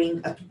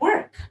enduring at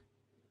work.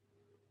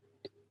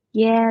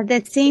 Yeah,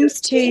 that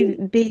seems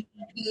to be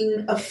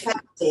being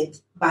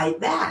affected by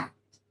that.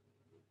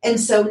 And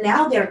so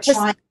now they're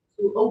trying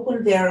to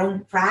open their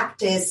own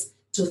practice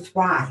to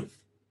thrive.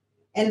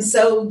 And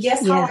so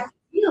guess how I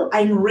feel?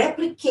 I'm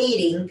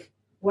replicating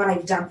what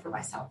I've done for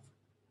myself.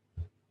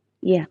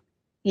 Yeah.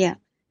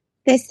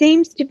 There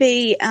seems to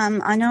be,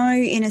 I know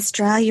in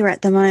Australia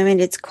at the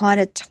moment, it's quite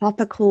a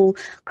topical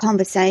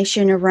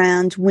conversation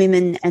around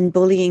women and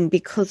bullying,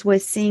 because we're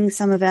seeing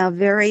some of our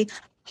very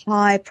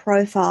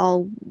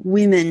high-profile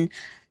women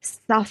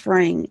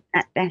suffering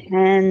at the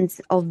hands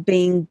of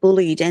being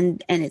bullied,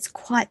 and it's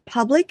quite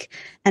public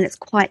and it's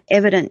quite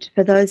evident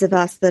for those of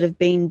us that have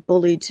been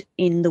bullied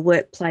in the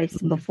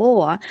workplace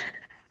before.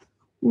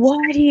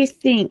 Why do you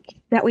think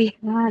that we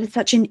have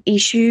such an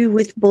issue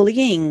with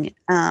bullying,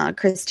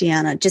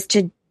 Christiana? Just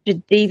to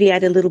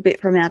deviate a little bit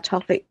from our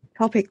topic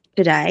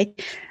today,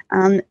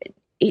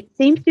 it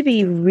seems to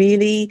be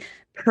really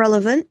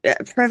prevalent,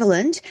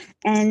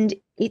 and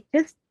it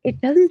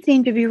doesn't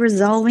seem to be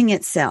resolving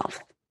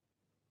itself.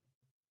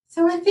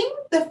 So I think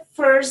the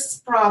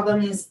first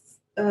problem is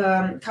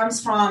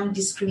comes from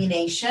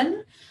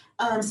discrimination.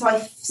 So I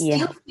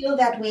still feel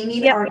that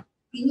women are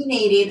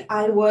discriminated.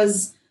 I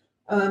was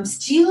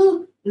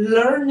still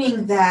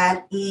learning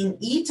that in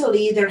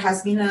Italy there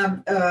has been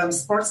a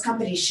sports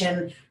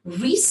competition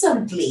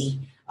recently,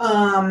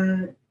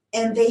 and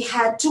they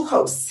had two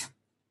hosts,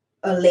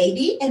 a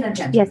lady and a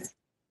gentleman. Yes.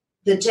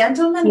 The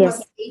gentleman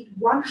was paid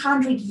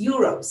 100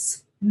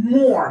 euros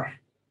more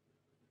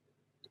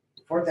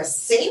for the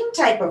same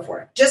type of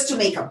work, just to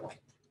make a point.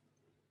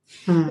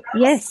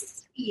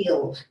 Yes. I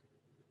feel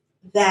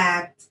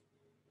that,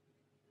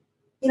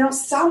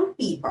 some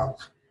people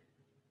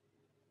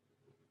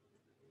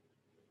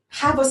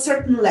have a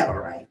certain level,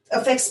 right,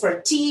 of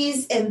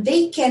expertise, and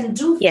they can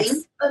do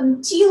things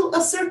until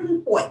a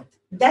certain point.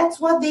 That's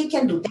what they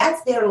can do.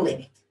 That's their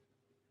limit.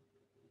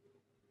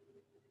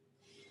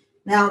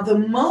 Now, the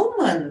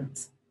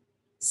moment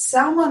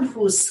someone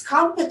who's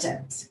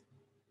competent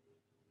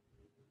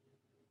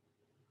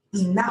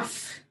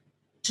enough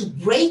to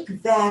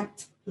break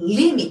that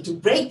limit, to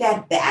break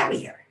that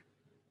barrier,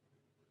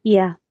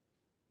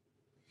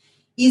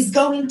 is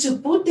going to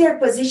put their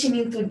position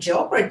into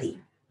jeopardy.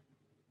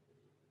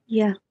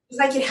 Yeah. It's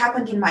like it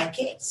happened in my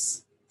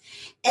case.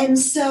 And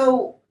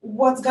so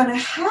what's going to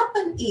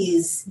happen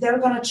is they're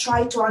going to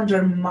try to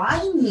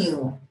undermine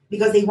you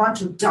because they want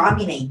to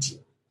dominate you.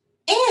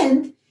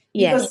 And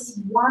because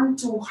they want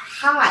to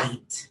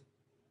hide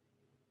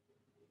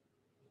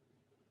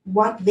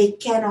what they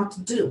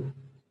cannot do.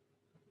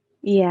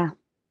 Yeah.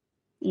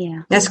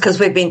 Yeah. That's because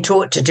we've been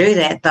taught to do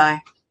that, though.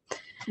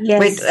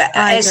 Yes,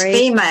 as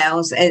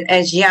females,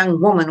 as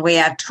young women, we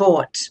are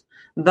taught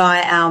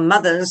by our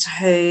mothers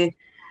who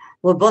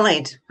were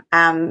bullied.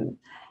 And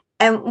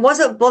was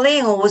it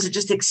bullying, or was it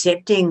just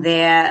accepting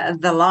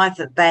the life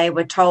that they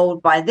were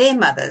told by their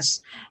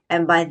mothers?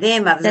 And by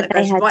their mothers, it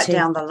goes right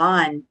down the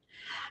line.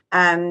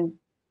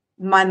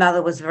 My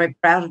mother was very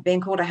proud of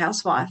being called a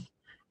housewife.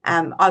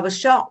 I was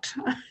shocked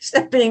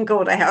at being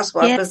called a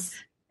housewife. Yes.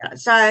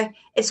 So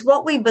it's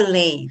what we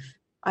believe.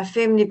 I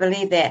firmly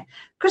believe that.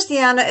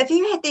 Christiana, if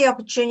you had the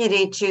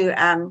opportunity to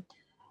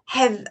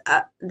have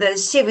the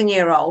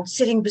 7-year-old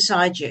sitting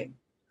beside you,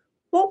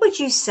 what would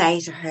you say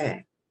to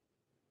her?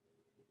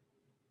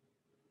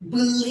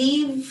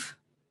 Believe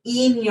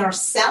in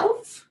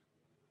yourself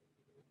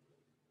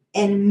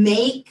and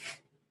make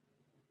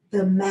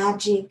the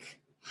magic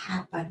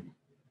happen.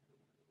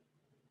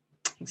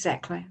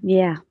 Exactly.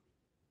 Yeah.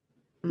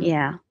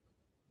 Yeah.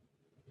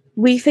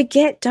 We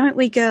forget, don't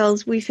we,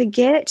 girls? We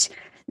forget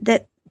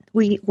that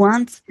we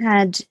once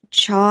had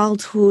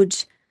childhood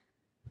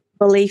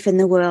belief in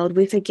the world.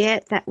 We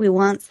forget that we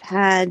once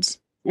had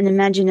an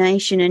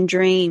imagination and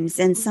dreams,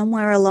 and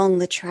somewhere along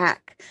the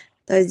track,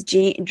 those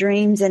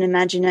dreams and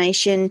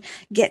imagination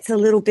gets a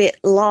little bit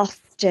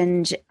lost,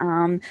 and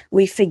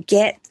we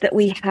forget that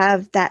we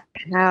have that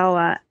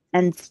power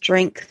and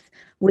strength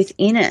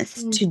within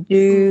us to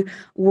do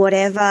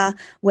whatever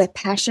we're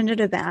passionate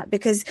about,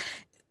 because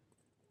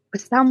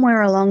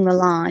somewhere along the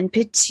line,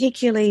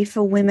 particularly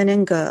for women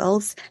and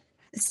girls,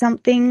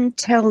 something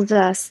tells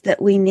us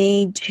that we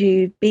need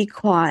to be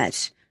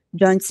quiet,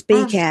 don't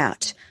speak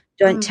out,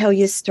 don't tell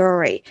your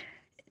story.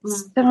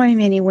 So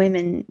many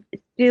women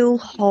still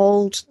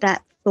hold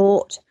that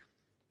thought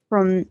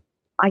from,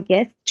 I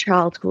guess,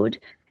 childhood,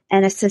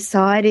 and a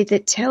society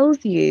that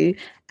tells you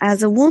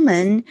as a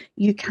woman,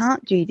 you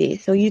can't do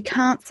this, or you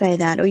can't say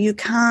that, or you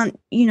can't,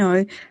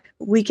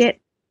 we get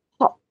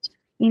popped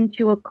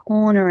into a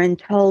corner and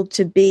told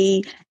to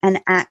be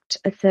and act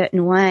a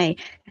certain way.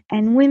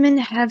 And women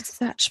have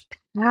such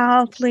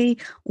powerfully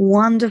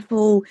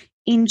wonderful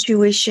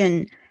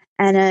intuition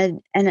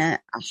and a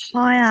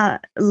higher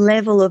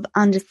level of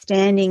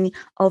understanding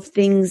of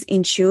things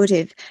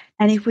intuitive.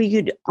 And if we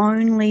could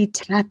only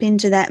tap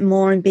into that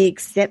more and be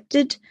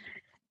accepted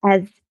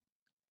as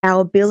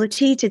our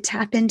ability to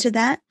tap into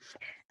that,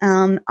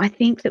 I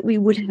think that we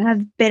would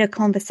have better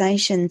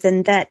conversations,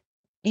 and that,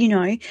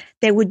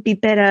 there would be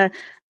better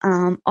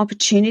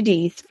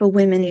opportunities for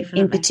women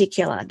in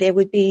particular. There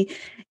would be,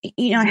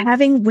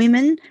 having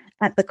women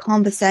at the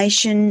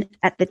conversation,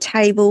 at the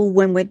table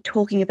when we're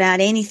talking about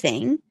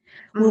anything,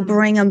 will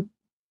bring a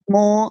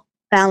more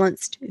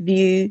balanced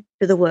view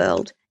to the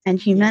world and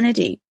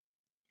humanity.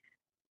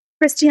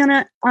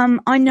 Christiana,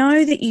 I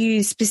know that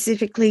you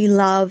specifically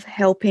love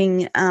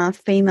helping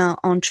female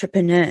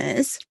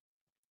entrepreneurs.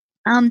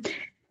 Do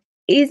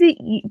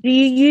you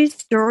use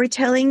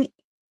storytelling?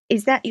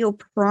 Is that your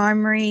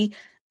primary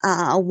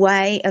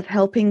way of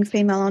helping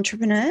female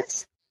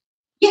entrepreneurs?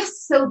 Yes,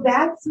 so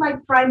that's my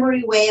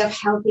primary way of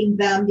helping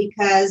them,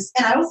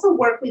 and I also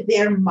work with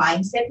their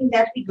mindset in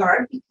that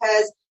regard,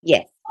 because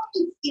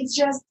it's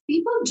just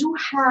people do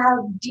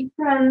have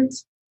different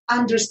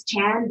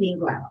understanding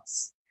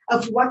levels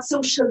of what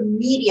social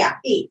media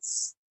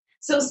is.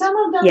 So some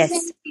of them say,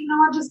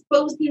 just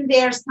posting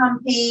there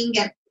something,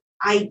 and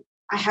I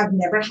have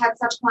never had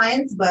such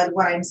clients, but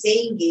what I'm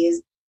saying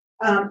is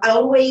I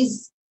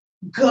always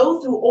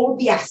go through all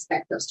the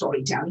aspects of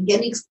storytelling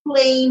and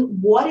explain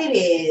what it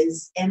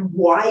is and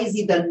why is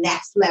it the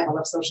next level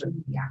of social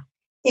media.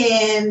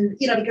 And,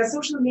 because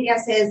social media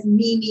says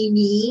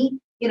me,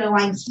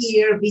 I'm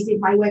here, visit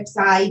my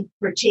website,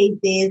 purchase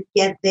this,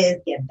 get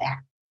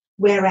that.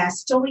 Whereas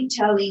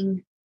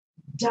storytelling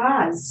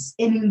does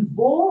and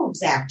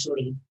involves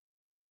actually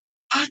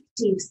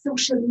active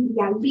social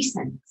media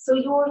listening. So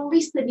you're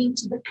listening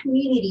to the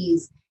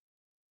community's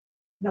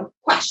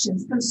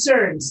questions,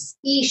 concerns,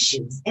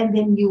 issues, and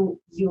then you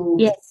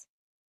Yes.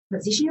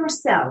 position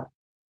yourself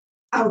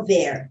out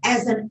there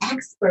as an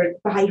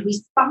expert by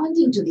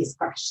responding to these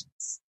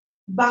questions,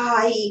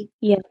 by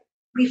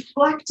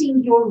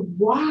reflecting your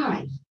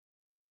why.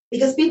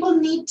 Because people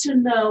need to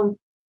know,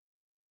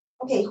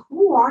 okay,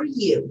 who are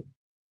you?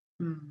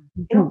 I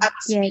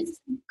was reading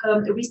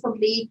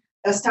recently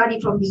a study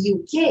from the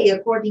UK,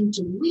 according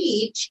to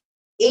which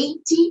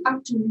 80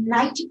 up to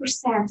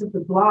 90% of the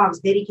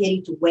blogs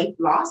dedicated to weight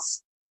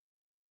loss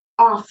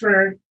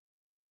offer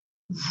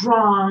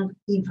wrong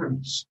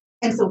information.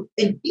 And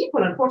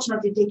people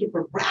unfortunately take it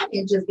for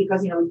granted just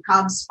because, it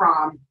comes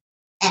from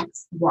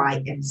X,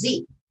 Y, and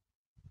Z.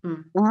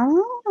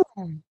 Oh.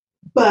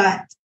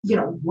 But,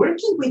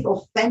 working with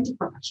authentic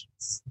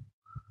professionals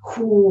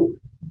who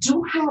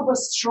do have a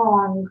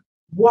strong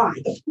why,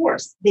 of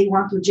course, they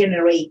want to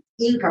generate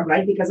income,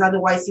 right? Because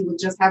otherwise you would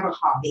just have a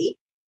hobby.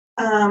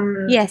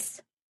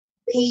 Yes.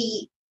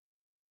 They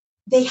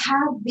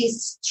have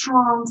this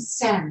strong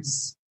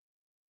sense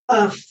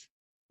of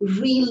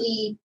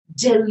really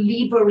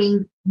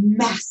delivering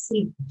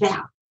massive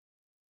value.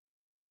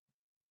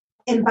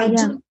 And by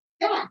doing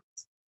that,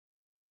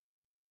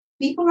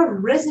 people are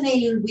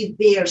resonating with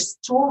their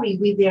story,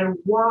 with their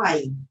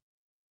why.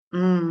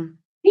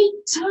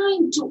 Take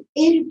time to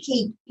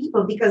educate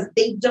people because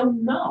they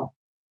don't know.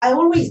 I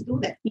always do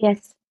that.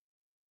 Yes.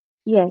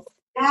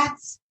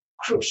 That's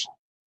crucial.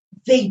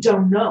 They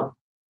don't know,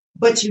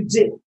 but you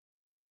do.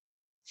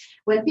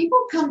 When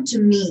people come to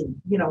me,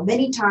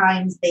 many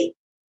times they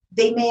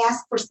may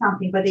ask for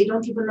something, but they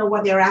don't even know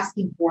what they're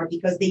asking for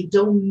because they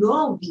don't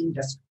know the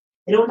industry.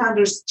 They don't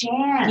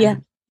understand.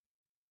 Yeah.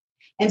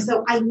 And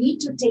so I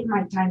need to take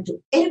my time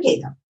to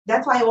educate them.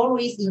 That's why I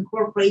always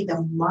incorporate the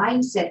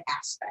mindset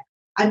aspect.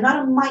 I'm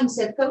not a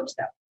mindset coach,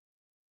 though.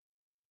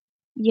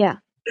 Yeah.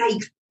 I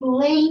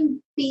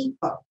explain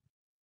people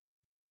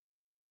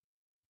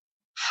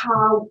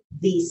how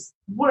this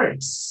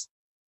works.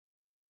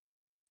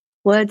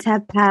 Words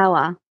have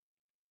power.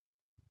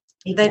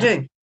 They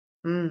do.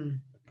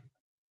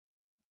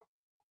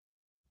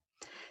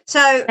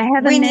 So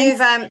when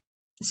you've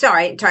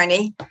sorry,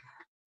 Tony.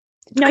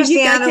 No,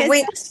 Christiana, you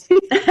go,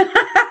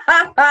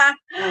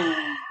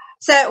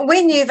 so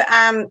when you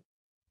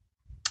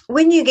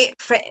get,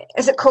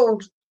 is it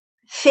called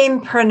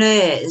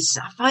fempreneurs?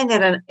 I find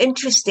that an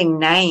interesting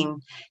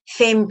name,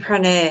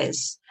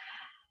 fempreneurs,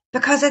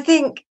 because I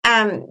think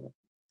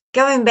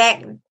going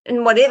back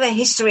in whatever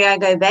history I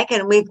go back,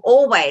 and we've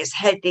always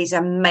had these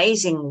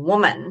amazing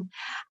women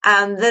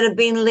that have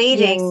been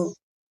leading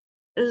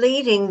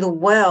the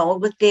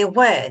world with their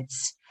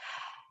words.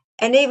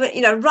 And even,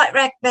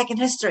 right back in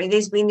history,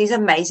 there's been these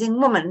amazing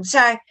women.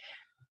 So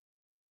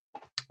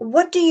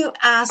what do you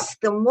ask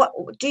them? What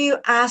do you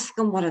ask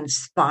them? What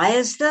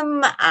inspires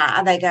them?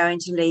 Are they going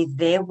to leave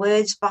their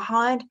words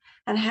behind?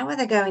 And how are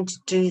they going to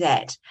do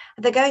that?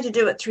 Are they going to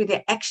do it through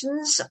their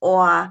actions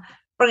or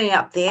bringing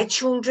up their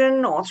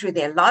children or through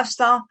their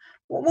lifestyle?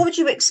 What would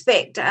you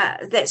expect,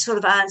 that sort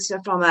of answer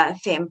from a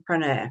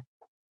fempreneur?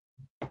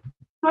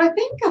 I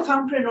think a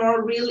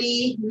fempreneur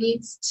really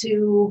needs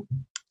to,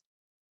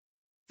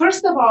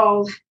 first of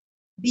all,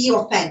 be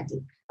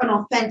authentic, an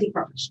authentic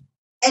professional.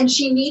 And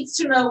she needs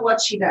to know what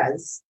she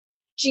does.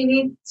 She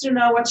needs to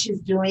know what she's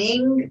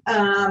doing.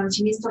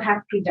 She needs to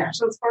have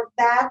credentials for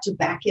that to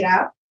back it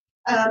up.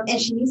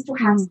 And she needs to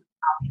have some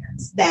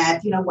confidence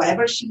that,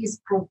 whatever she's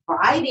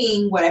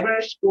providing, whatever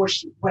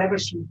she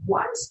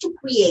wants to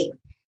create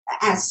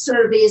as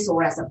service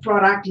or as a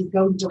product is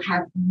going to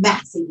have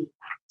massive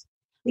impact.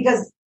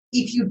 Because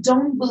if you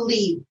don't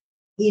believe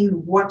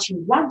in what you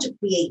want to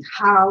create,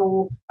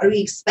 how are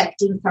you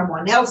expecting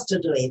someone else to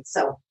do it?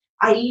 So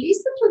I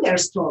listen to their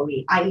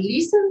story. I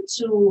listen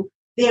to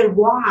their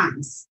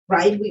whys,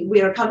 right?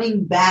 We are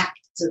coming back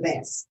to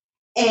this.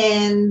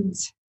 And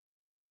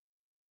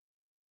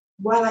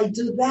while I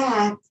do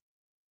that,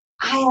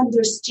 I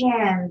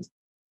understand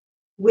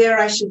where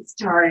I should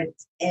start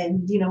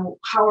and,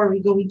 how are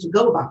we going to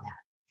go about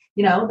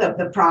that,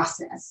 the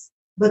process.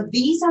 But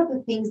these are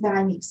the things that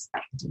I'm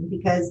expecting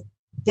because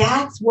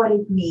that's what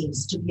it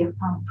means to be a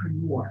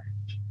fempreneur.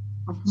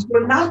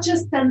 You're not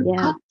just an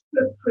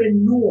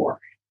entrepreneur.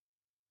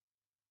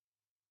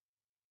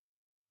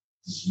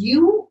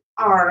 You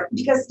are,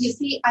 because you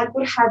see, I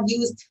could have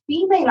used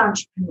female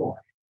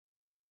entrepreneur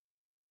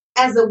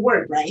as a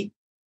word, right?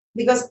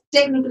 Because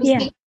technically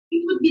speaking,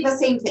 it would be the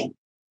same thing.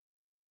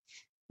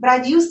 But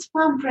I've used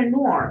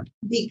fempreneur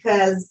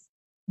because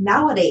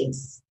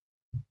nowadays,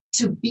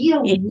 to be a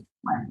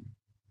woman,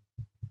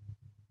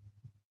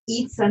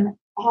 it's an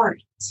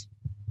art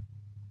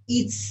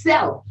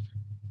itself.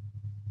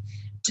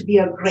 To be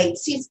a great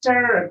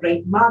sister, a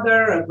great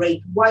mother, a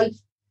great wife,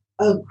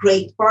 a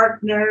great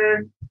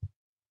partner,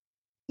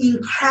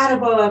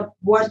 incredible at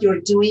what you're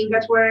doing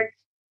at work,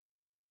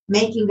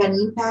 making an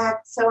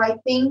impact. So I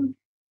think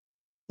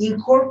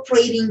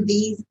incorporating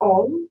these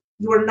all,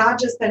 you're not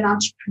just an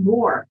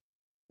entrepreneur,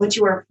 but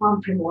you are a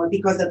farmpreneur,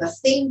 because at the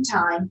same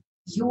time,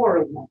 you are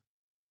a woman.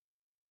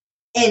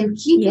 And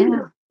keeping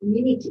the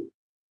community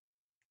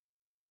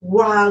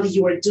while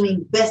you are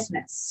doing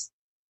business,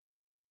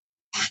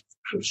 that's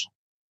crucial.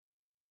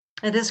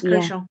 It is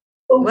crucial.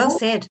 So well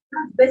said.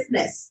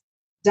 Business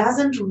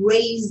doesn't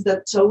raise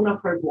the tone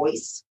of her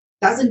voice,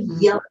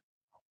 doesn't yell.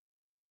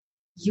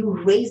 You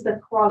raise the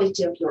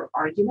quality of your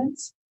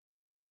arguments.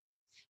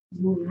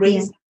 You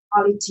raise the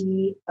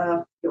quality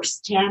of your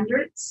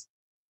standards.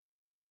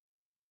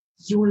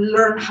 You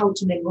learn how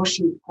to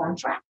negotiate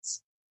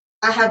contracts.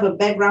 I have a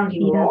background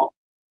in law.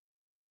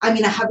 I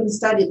mean, I haven't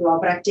studied law,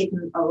 but I've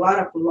taken a lot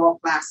of law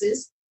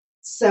classes.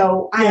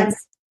 So I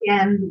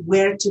understand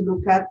where to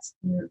look at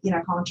in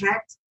a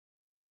contract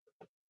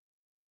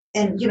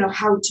and,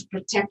 how to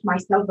protect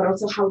myself, but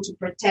also how to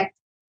protect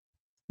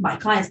my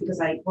clients, because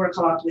I work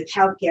a lot with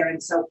healthcare.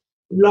 And so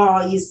law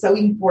is so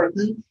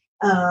important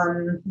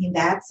in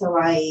that. So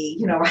I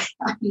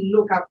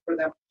look up for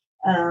them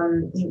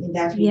in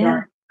that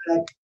regard.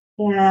 But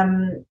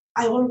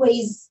I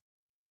always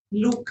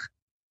look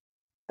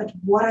at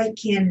what I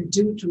can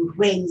do to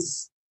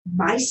raise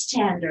my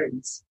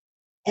standards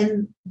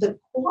and the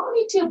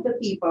quality of the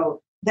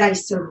people that I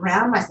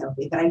surround myself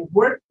with, that I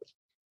work with.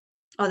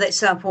 Oh, that's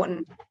so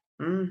important.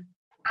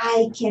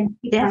 I can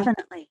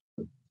definitely.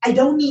 I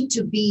don't need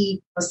to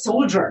be a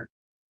soldier,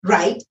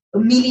 right? A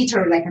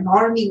military, like an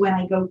army when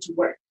I go to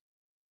work.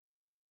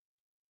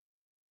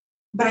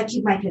 But I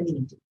keep my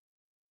community.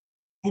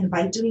 And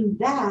by doing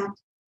that,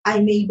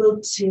 I'm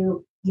able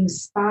to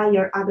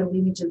inspire other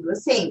women to do the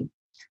same.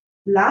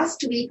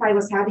 Last week, I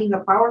was having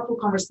a powerful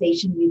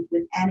conversation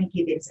with Annie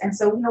Gibbons. And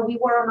so, we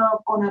were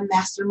on a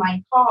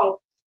mastermind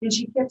call, and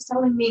she kept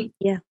telling me,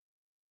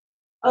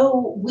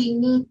 oh, we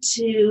need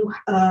to,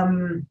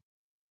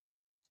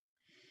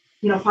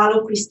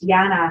 follow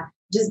Christiana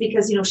just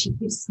because, she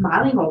keeps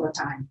smiling all the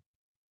time.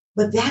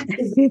 But that's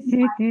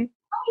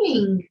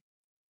smiling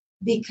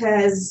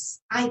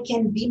because I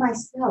can be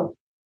myself.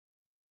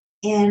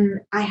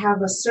 And I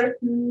have a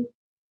certain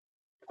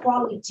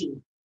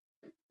quality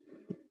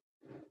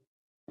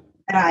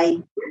that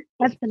I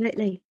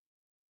absolutely.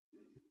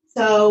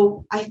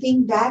 So I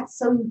think that's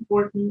so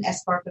important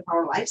as part of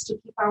our lives, to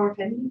keep our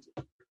femininity,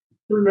 to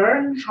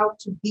learn how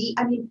to be.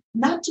 I mean,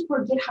 not to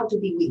forget how to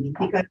be women,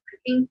 because I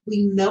think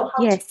we know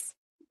how to,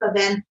 but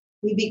then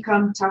we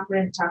become tougher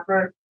and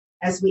tougher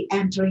as we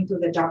enter into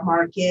the job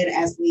market,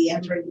 as we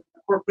enter into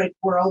the corporate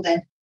world,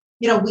 and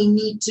we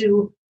need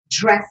to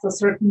dress a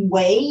certain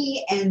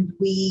way, and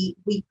we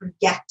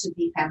forget to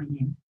be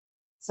feminine.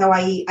 So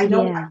I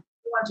don't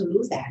want to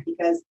lose that,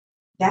 because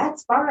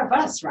that's part of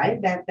us,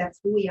 right? That's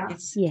who we are.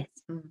 Yes.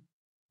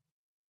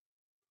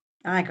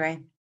 I agree.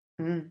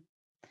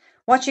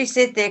 What you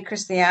said there,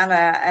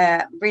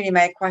 Christiana, really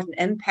made quite an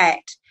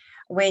impact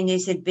when you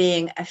said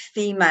being a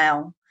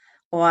female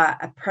or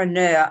a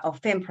preneur or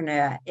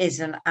fempreneur is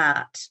an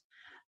art,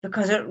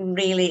 because it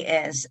really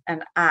is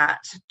an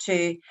art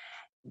to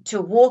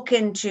walk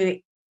into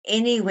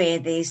anywhere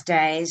these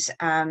days.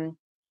 I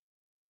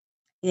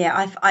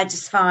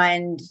just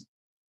find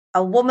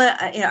a woman,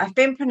 a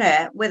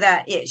fempreneur,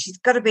 she's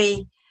got to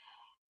be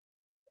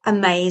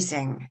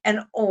amazing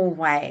in all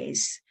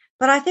ways.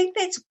 But I think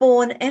that's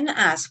born in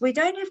us. We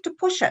don't have to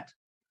push it.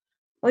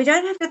 We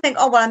don't have to think,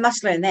 oh, well, I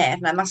must learn that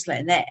and I must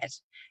learn that.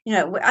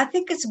 I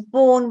think it's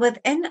born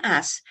within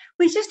us.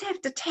 We just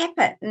have to tap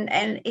it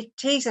and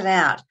tease it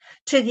out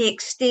to the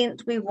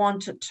extent we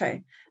want it to.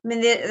 I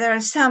mean, there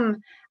are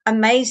some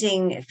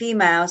amazing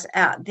females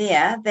out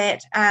there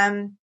that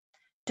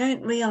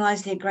don't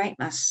realize their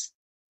greatness.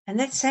 And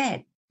that's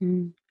sad.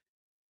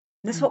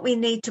 That's what we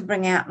need to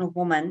bring out in a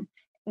woman,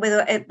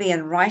 whether it be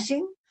in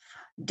writing,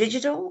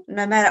 digital,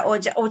 no matter, or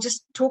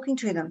just talking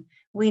to them.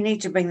 We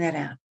need to bring that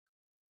out.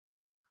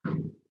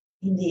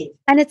 Indeed.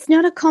 And it's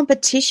not a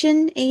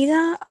competition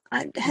either.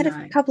 I had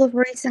a couple of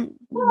recent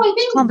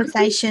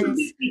conversations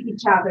with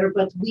each other,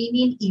 but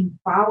women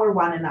empower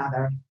one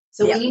another.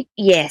 So we need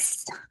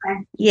yes.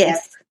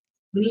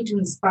 We need to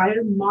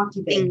inspire,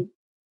 motivate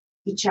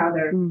each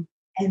other,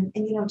 and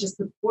just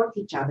support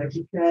each other,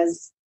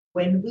 because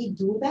when we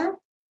do that,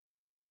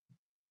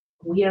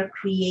 we are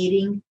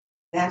creating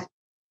that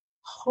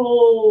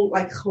whole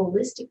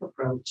holistic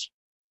approach.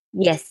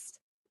 Yes,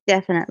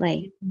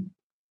 definitely.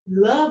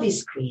 Love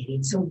is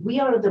created. So we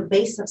are the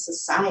base of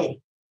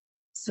society.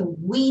 So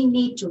we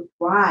need to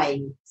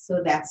thrive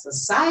so that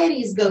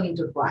society is going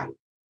to thrive.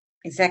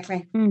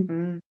 Exactly.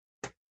 You're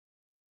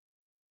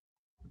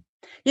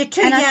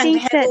too young to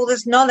have all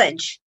this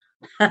knowledge.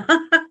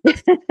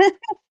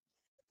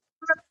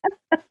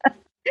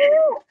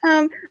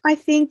 I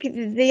think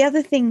the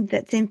other thing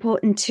that's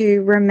important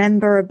to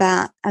remember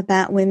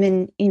about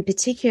women in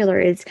particular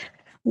is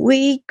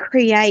we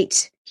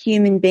create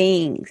human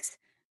beings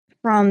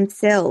from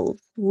cells.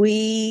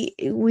 We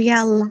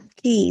are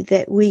lucky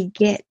that we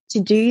get to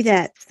do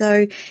that.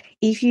 So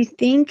if you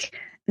think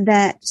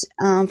that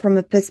from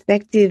a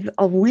perspective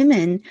of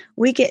women,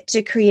 we get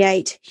to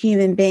create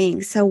human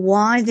beings. So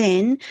why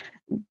then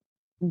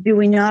do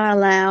we not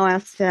allow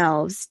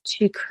ourselves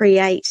to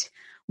create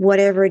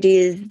whatever it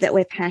is that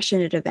we're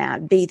passionate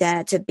about, be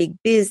that a big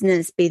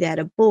business, be that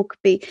a book,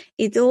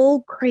 it's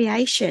all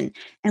creation.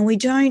 And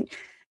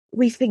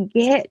we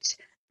forget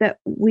that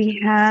we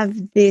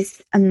have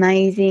this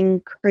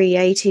amazing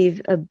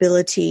creative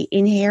ability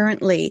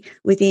inherently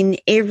within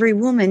every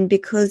woman,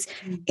 because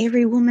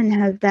every woman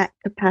has that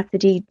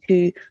capacity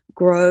to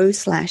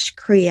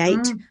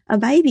grow/create a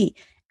baby,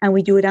 and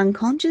we do it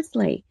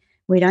unconsciously.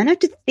 We don't have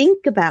to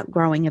think about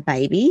growing a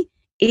baby.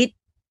 It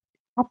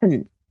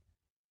happens.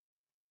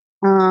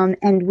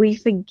 And we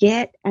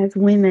forget as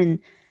women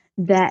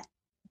that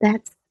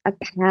that's a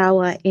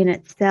power in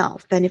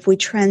itself. And if we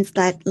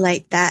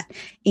translate that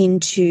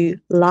into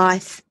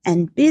life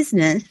and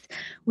business,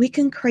 we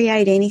can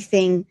create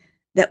anything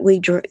that we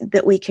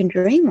can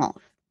dream of.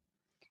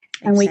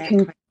 And we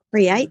can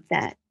create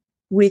that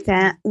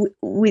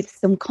with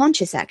some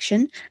conscious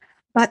action,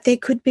 but there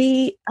could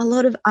be a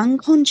lot of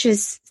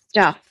unconscious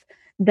stuff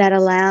that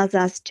allows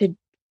us to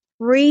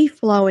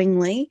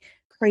free-flowingly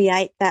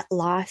create that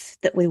life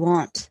that we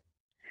want.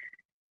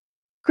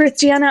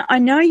 Christiana, I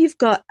know you've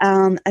got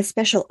a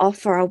special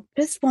offer. I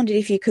just wondered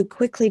if you could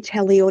quickly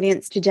tell the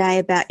audience today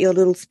about your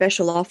little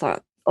special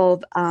offer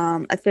of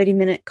a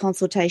 30-minute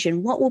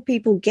consultation. What will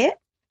people get?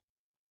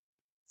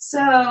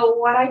 So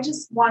what I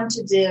just want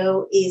to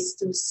do is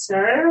to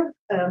serve.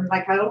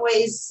 Like I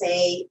always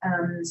say,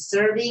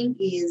 serving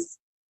is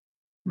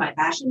my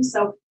passion.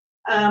 So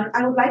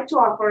I would like to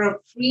offer a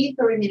free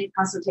 30-minute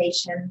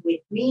consultation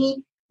with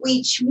me,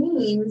 which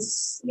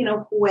means,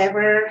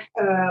 whoever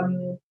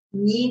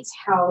needs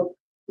help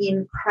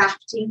in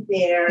crafting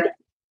their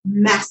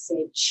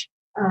message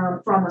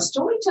from a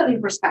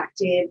storytelling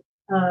perspective.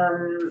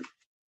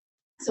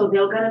 So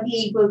they're going to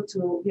be able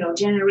to,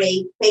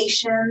 generate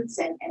patients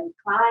and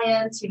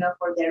clients,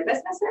 for their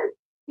businesses.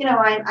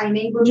 I'm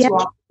able to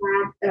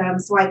offer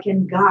that so I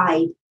can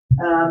guide,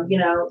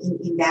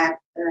 in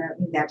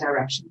that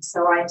direction.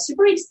 So I'm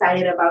super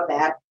excited about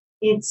that.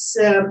 It's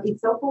so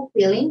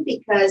fulfilling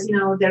because,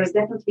 there's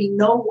definitely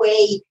no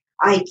way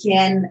I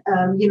can,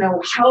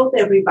 help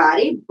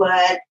everybody,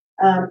 but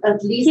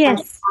at least I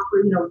can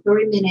offer,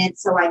 30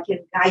 minutes so I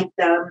can guide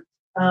them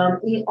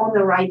on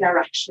the right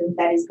direction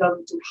that is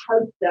going to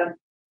help them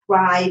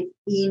thrive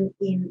in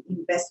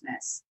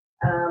business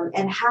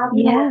and have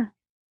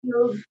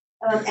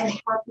and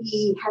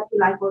happy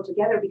life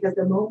altogether. Because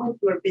the moment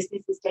your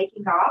business is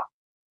taking off,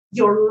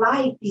 your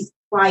life is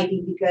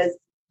thriving because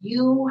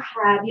you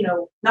have,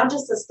 not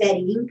just a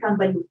steady income,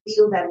 but you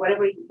feel that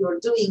whatever you're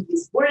doing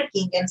is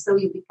working. And so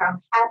you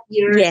become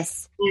happier.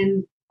 Yes.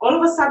 And all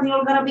of a sudden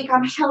you're going to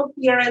become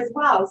healthier as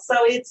well. So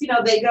it's,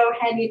 they go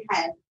hand in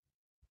hand.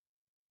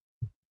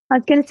 I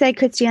was going to say,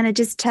 Christiana,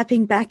 just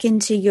tapping back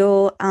into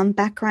your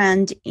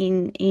background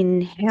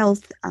in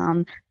health,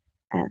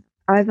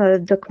 over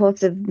the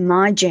course of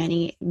my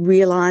journey,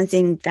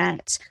 realizing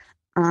that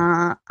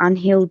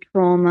unhealed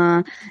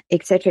trauma,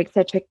 et cetera,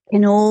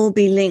 can all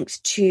be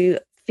linked to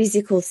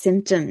physical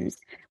symptoms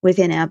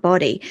within our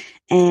body,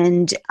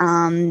 and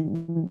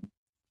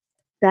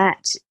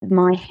that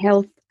my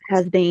health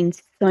has been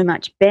so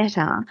much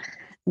better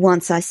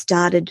once I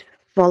started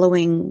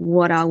following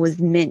what I was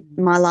meant,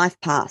 my life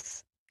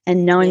path,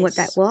 and knowing what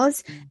that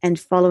was and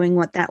following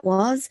what that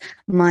was,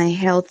 my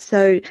health.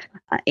 So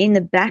in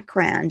the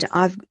background,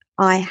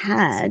 I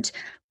had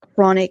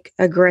chronic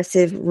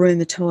aggressive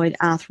rheumatoid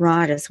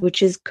arthritis,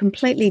 which is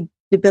completely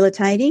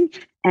debilitating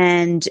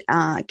and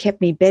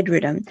kept me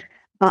bedridden.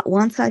 But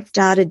once I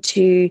started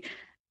to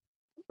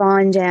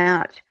find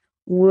out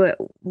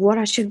what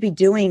I should be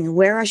doing,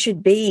 where I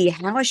should be,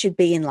 how I should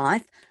be in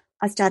life,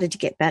 I started to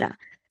get better.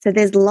 So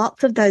there's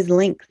lots of those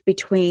links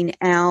between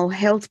our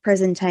health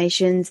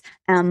presentations,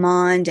 our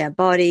mind, our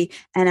body,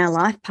 and our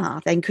life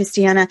path. And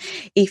Christiana,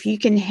 if you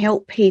can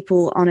help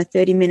people on a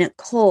 30-minute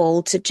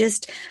call to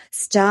just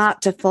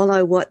start to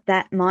follow what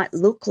that might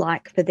look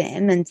like for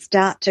them and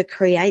start to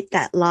create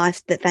that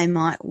life that they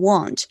might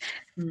want,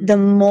 the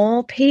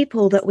more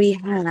people that we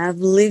have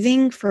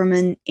living from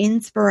an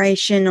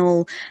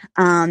inspirational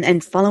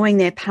and following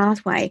their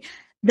pathway,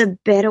 the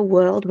better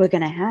world we're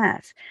going to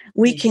have.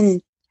 We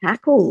can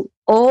tackle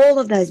all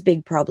of those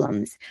big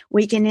problems.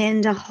 We can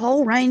end a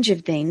whole range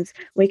of things.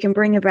 We can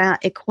bring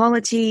about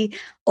equality,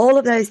 all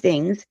of those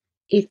things,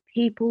 if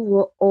people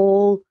were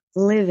all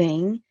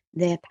living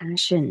their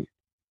passion.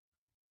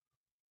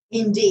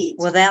 Indeed.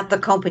 Without the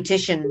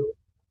competition.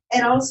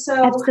 And also,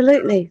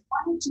 absolutely,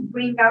 I wanted to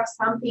bring up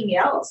something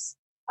else.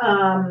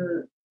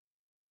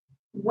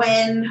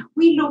 When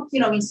we look,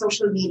 in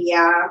social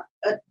media,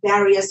 at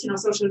various,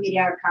 social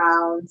media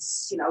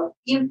accounts,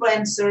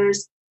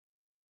 influencers,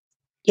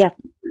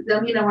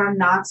 them, are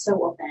not so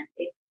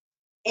authentic.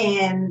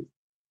 And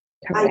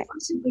correct. I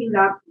want to bring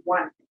up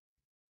one thing.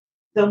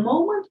 The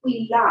moment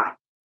we lie,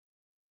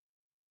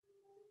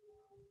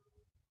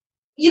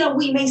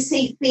 we may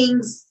say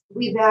things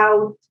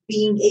without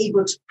being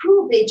able to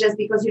prove it, just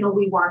because,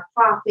 we want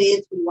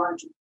profits, we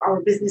want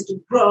our business to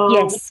grow,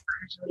 yes,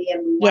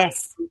 and we want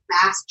yes, to go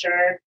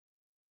faster.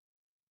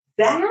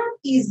 That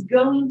is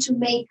going to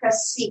make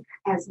us sick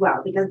as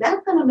well, because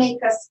that's going to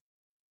make us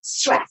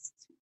stressed.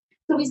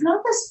 So it's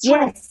not the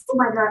stress, yes, oh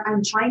my God,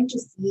 I'm trying to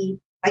see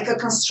like a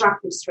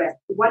constructive stress.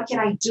 What can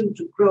I do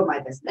to grow my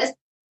business?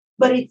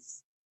 But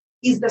it's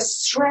the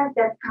stress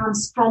that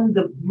comes from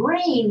the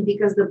brain,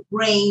 because the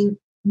brain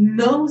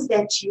knows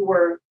that you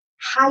are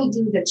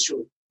hiding the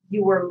truth.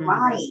 You are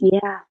lying.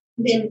 yeah,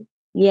 Then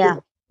yeah,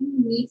 the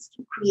brain needs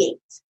to create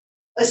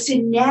a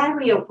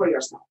scenario for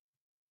yourself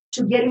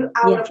to get you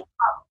out of trouble.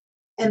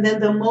 And then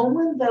the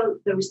moment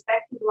the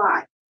respective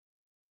lie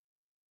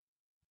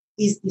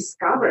is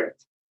discovered,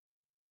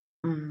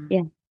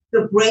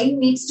 the brain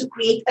needs to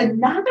create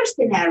another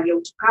scenario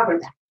to cover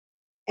that.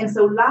 And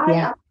so lie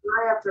after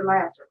lie after lie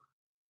after lie.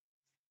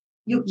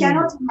 You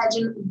cannot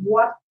imagine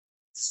what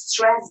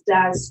stress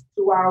does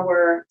to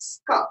our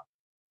skull.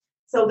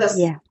 So the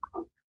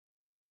skull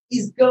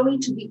is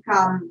going to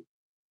become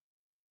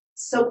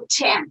so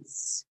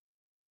tense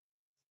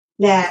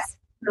that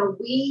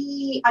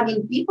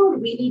people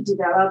really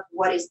develop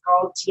what is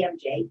called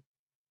TMJ,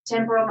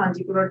 temporal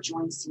mandibular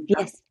joint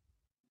syndrome,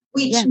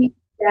 which means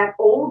that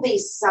all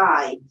this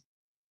side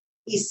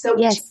is so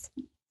tense.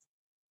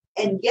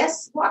 And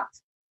guess what?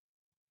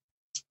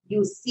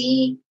 You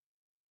see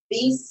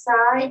this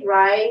side,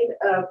 right?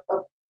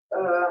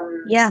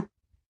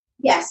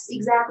 Yes,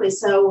 exactly.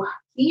 So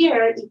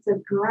here it's a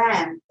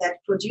gland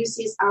that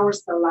produces our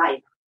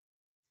saliva.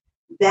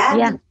 That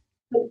is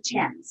so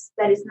tense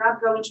that is not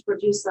going to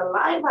produce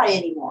saliva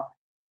anymore.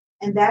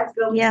 And that's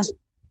going to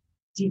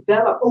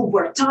develop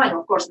over time,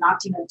 of course,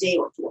 not in a day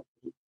or two,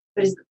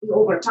 but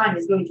over time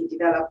is going to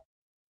develop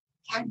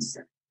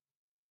cancer.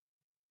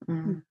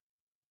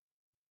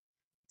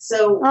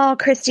 So,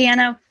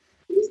 Christiana,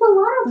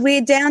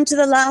 we're down to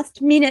the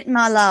last minute,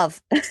 my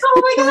love. Oh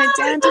my God. We're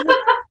down to the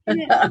last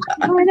minute.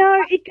 I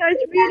know, it goes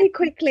really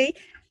quickly.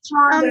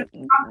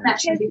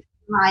 Connection between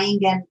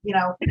lying and,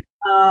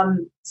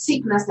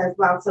 sickness as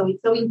well. So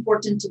it's so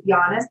important to be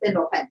honest and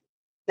authentic.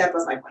 That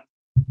was my point.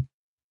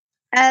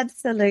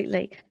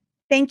 Absolutely.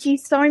 Thank you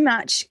so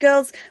much.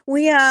 Girls,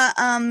 we are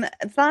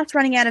fast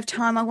running out of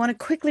time. I want to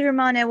quickly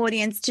remind our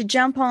audience to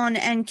jump on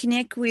and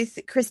connect with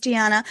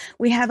Christiana.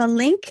 We have a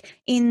link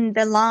in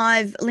the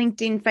live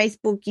LinkedIn,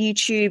 Facebook,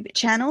 YouTube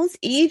channels.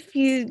 If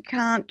you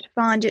can't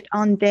find it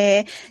on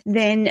there,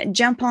 then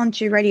jump on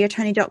to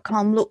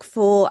radiotony.com, look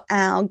for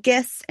our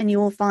guests, and you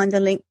will find the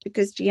link to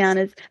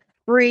Christiana's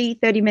free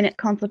 30-minute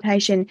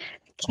consultation.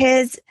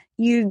 Kez,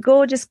 you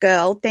gorgeous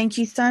girl. Thank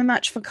you so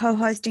much for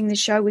co-hosting the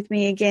show with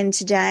me again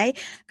today.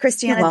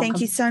 Christiana,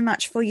 thank you so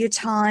much for your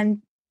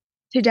time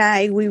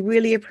today. We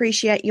really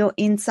appreciate your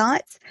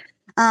insights.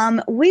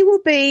 We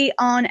will be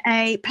on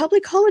a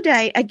public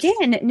holiday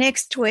again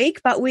next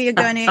week, but we are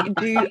going to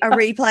do a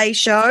replay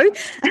show.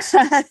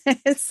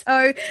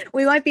 So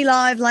we won't be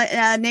live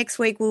next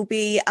week. We'll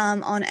be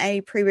on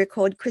a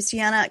pre-record.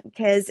 Christiana,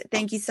 Kez,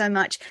 thank you so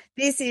much.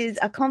 This is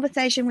A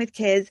Conversation with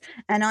Kez,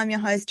 and I'm your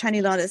host,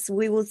 Tony Lottis.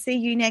 We will see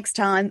you next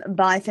time.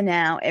 Bye for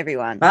now,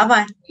 everyone.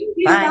 Bye-bye.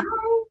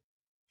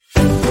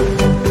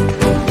 Bye.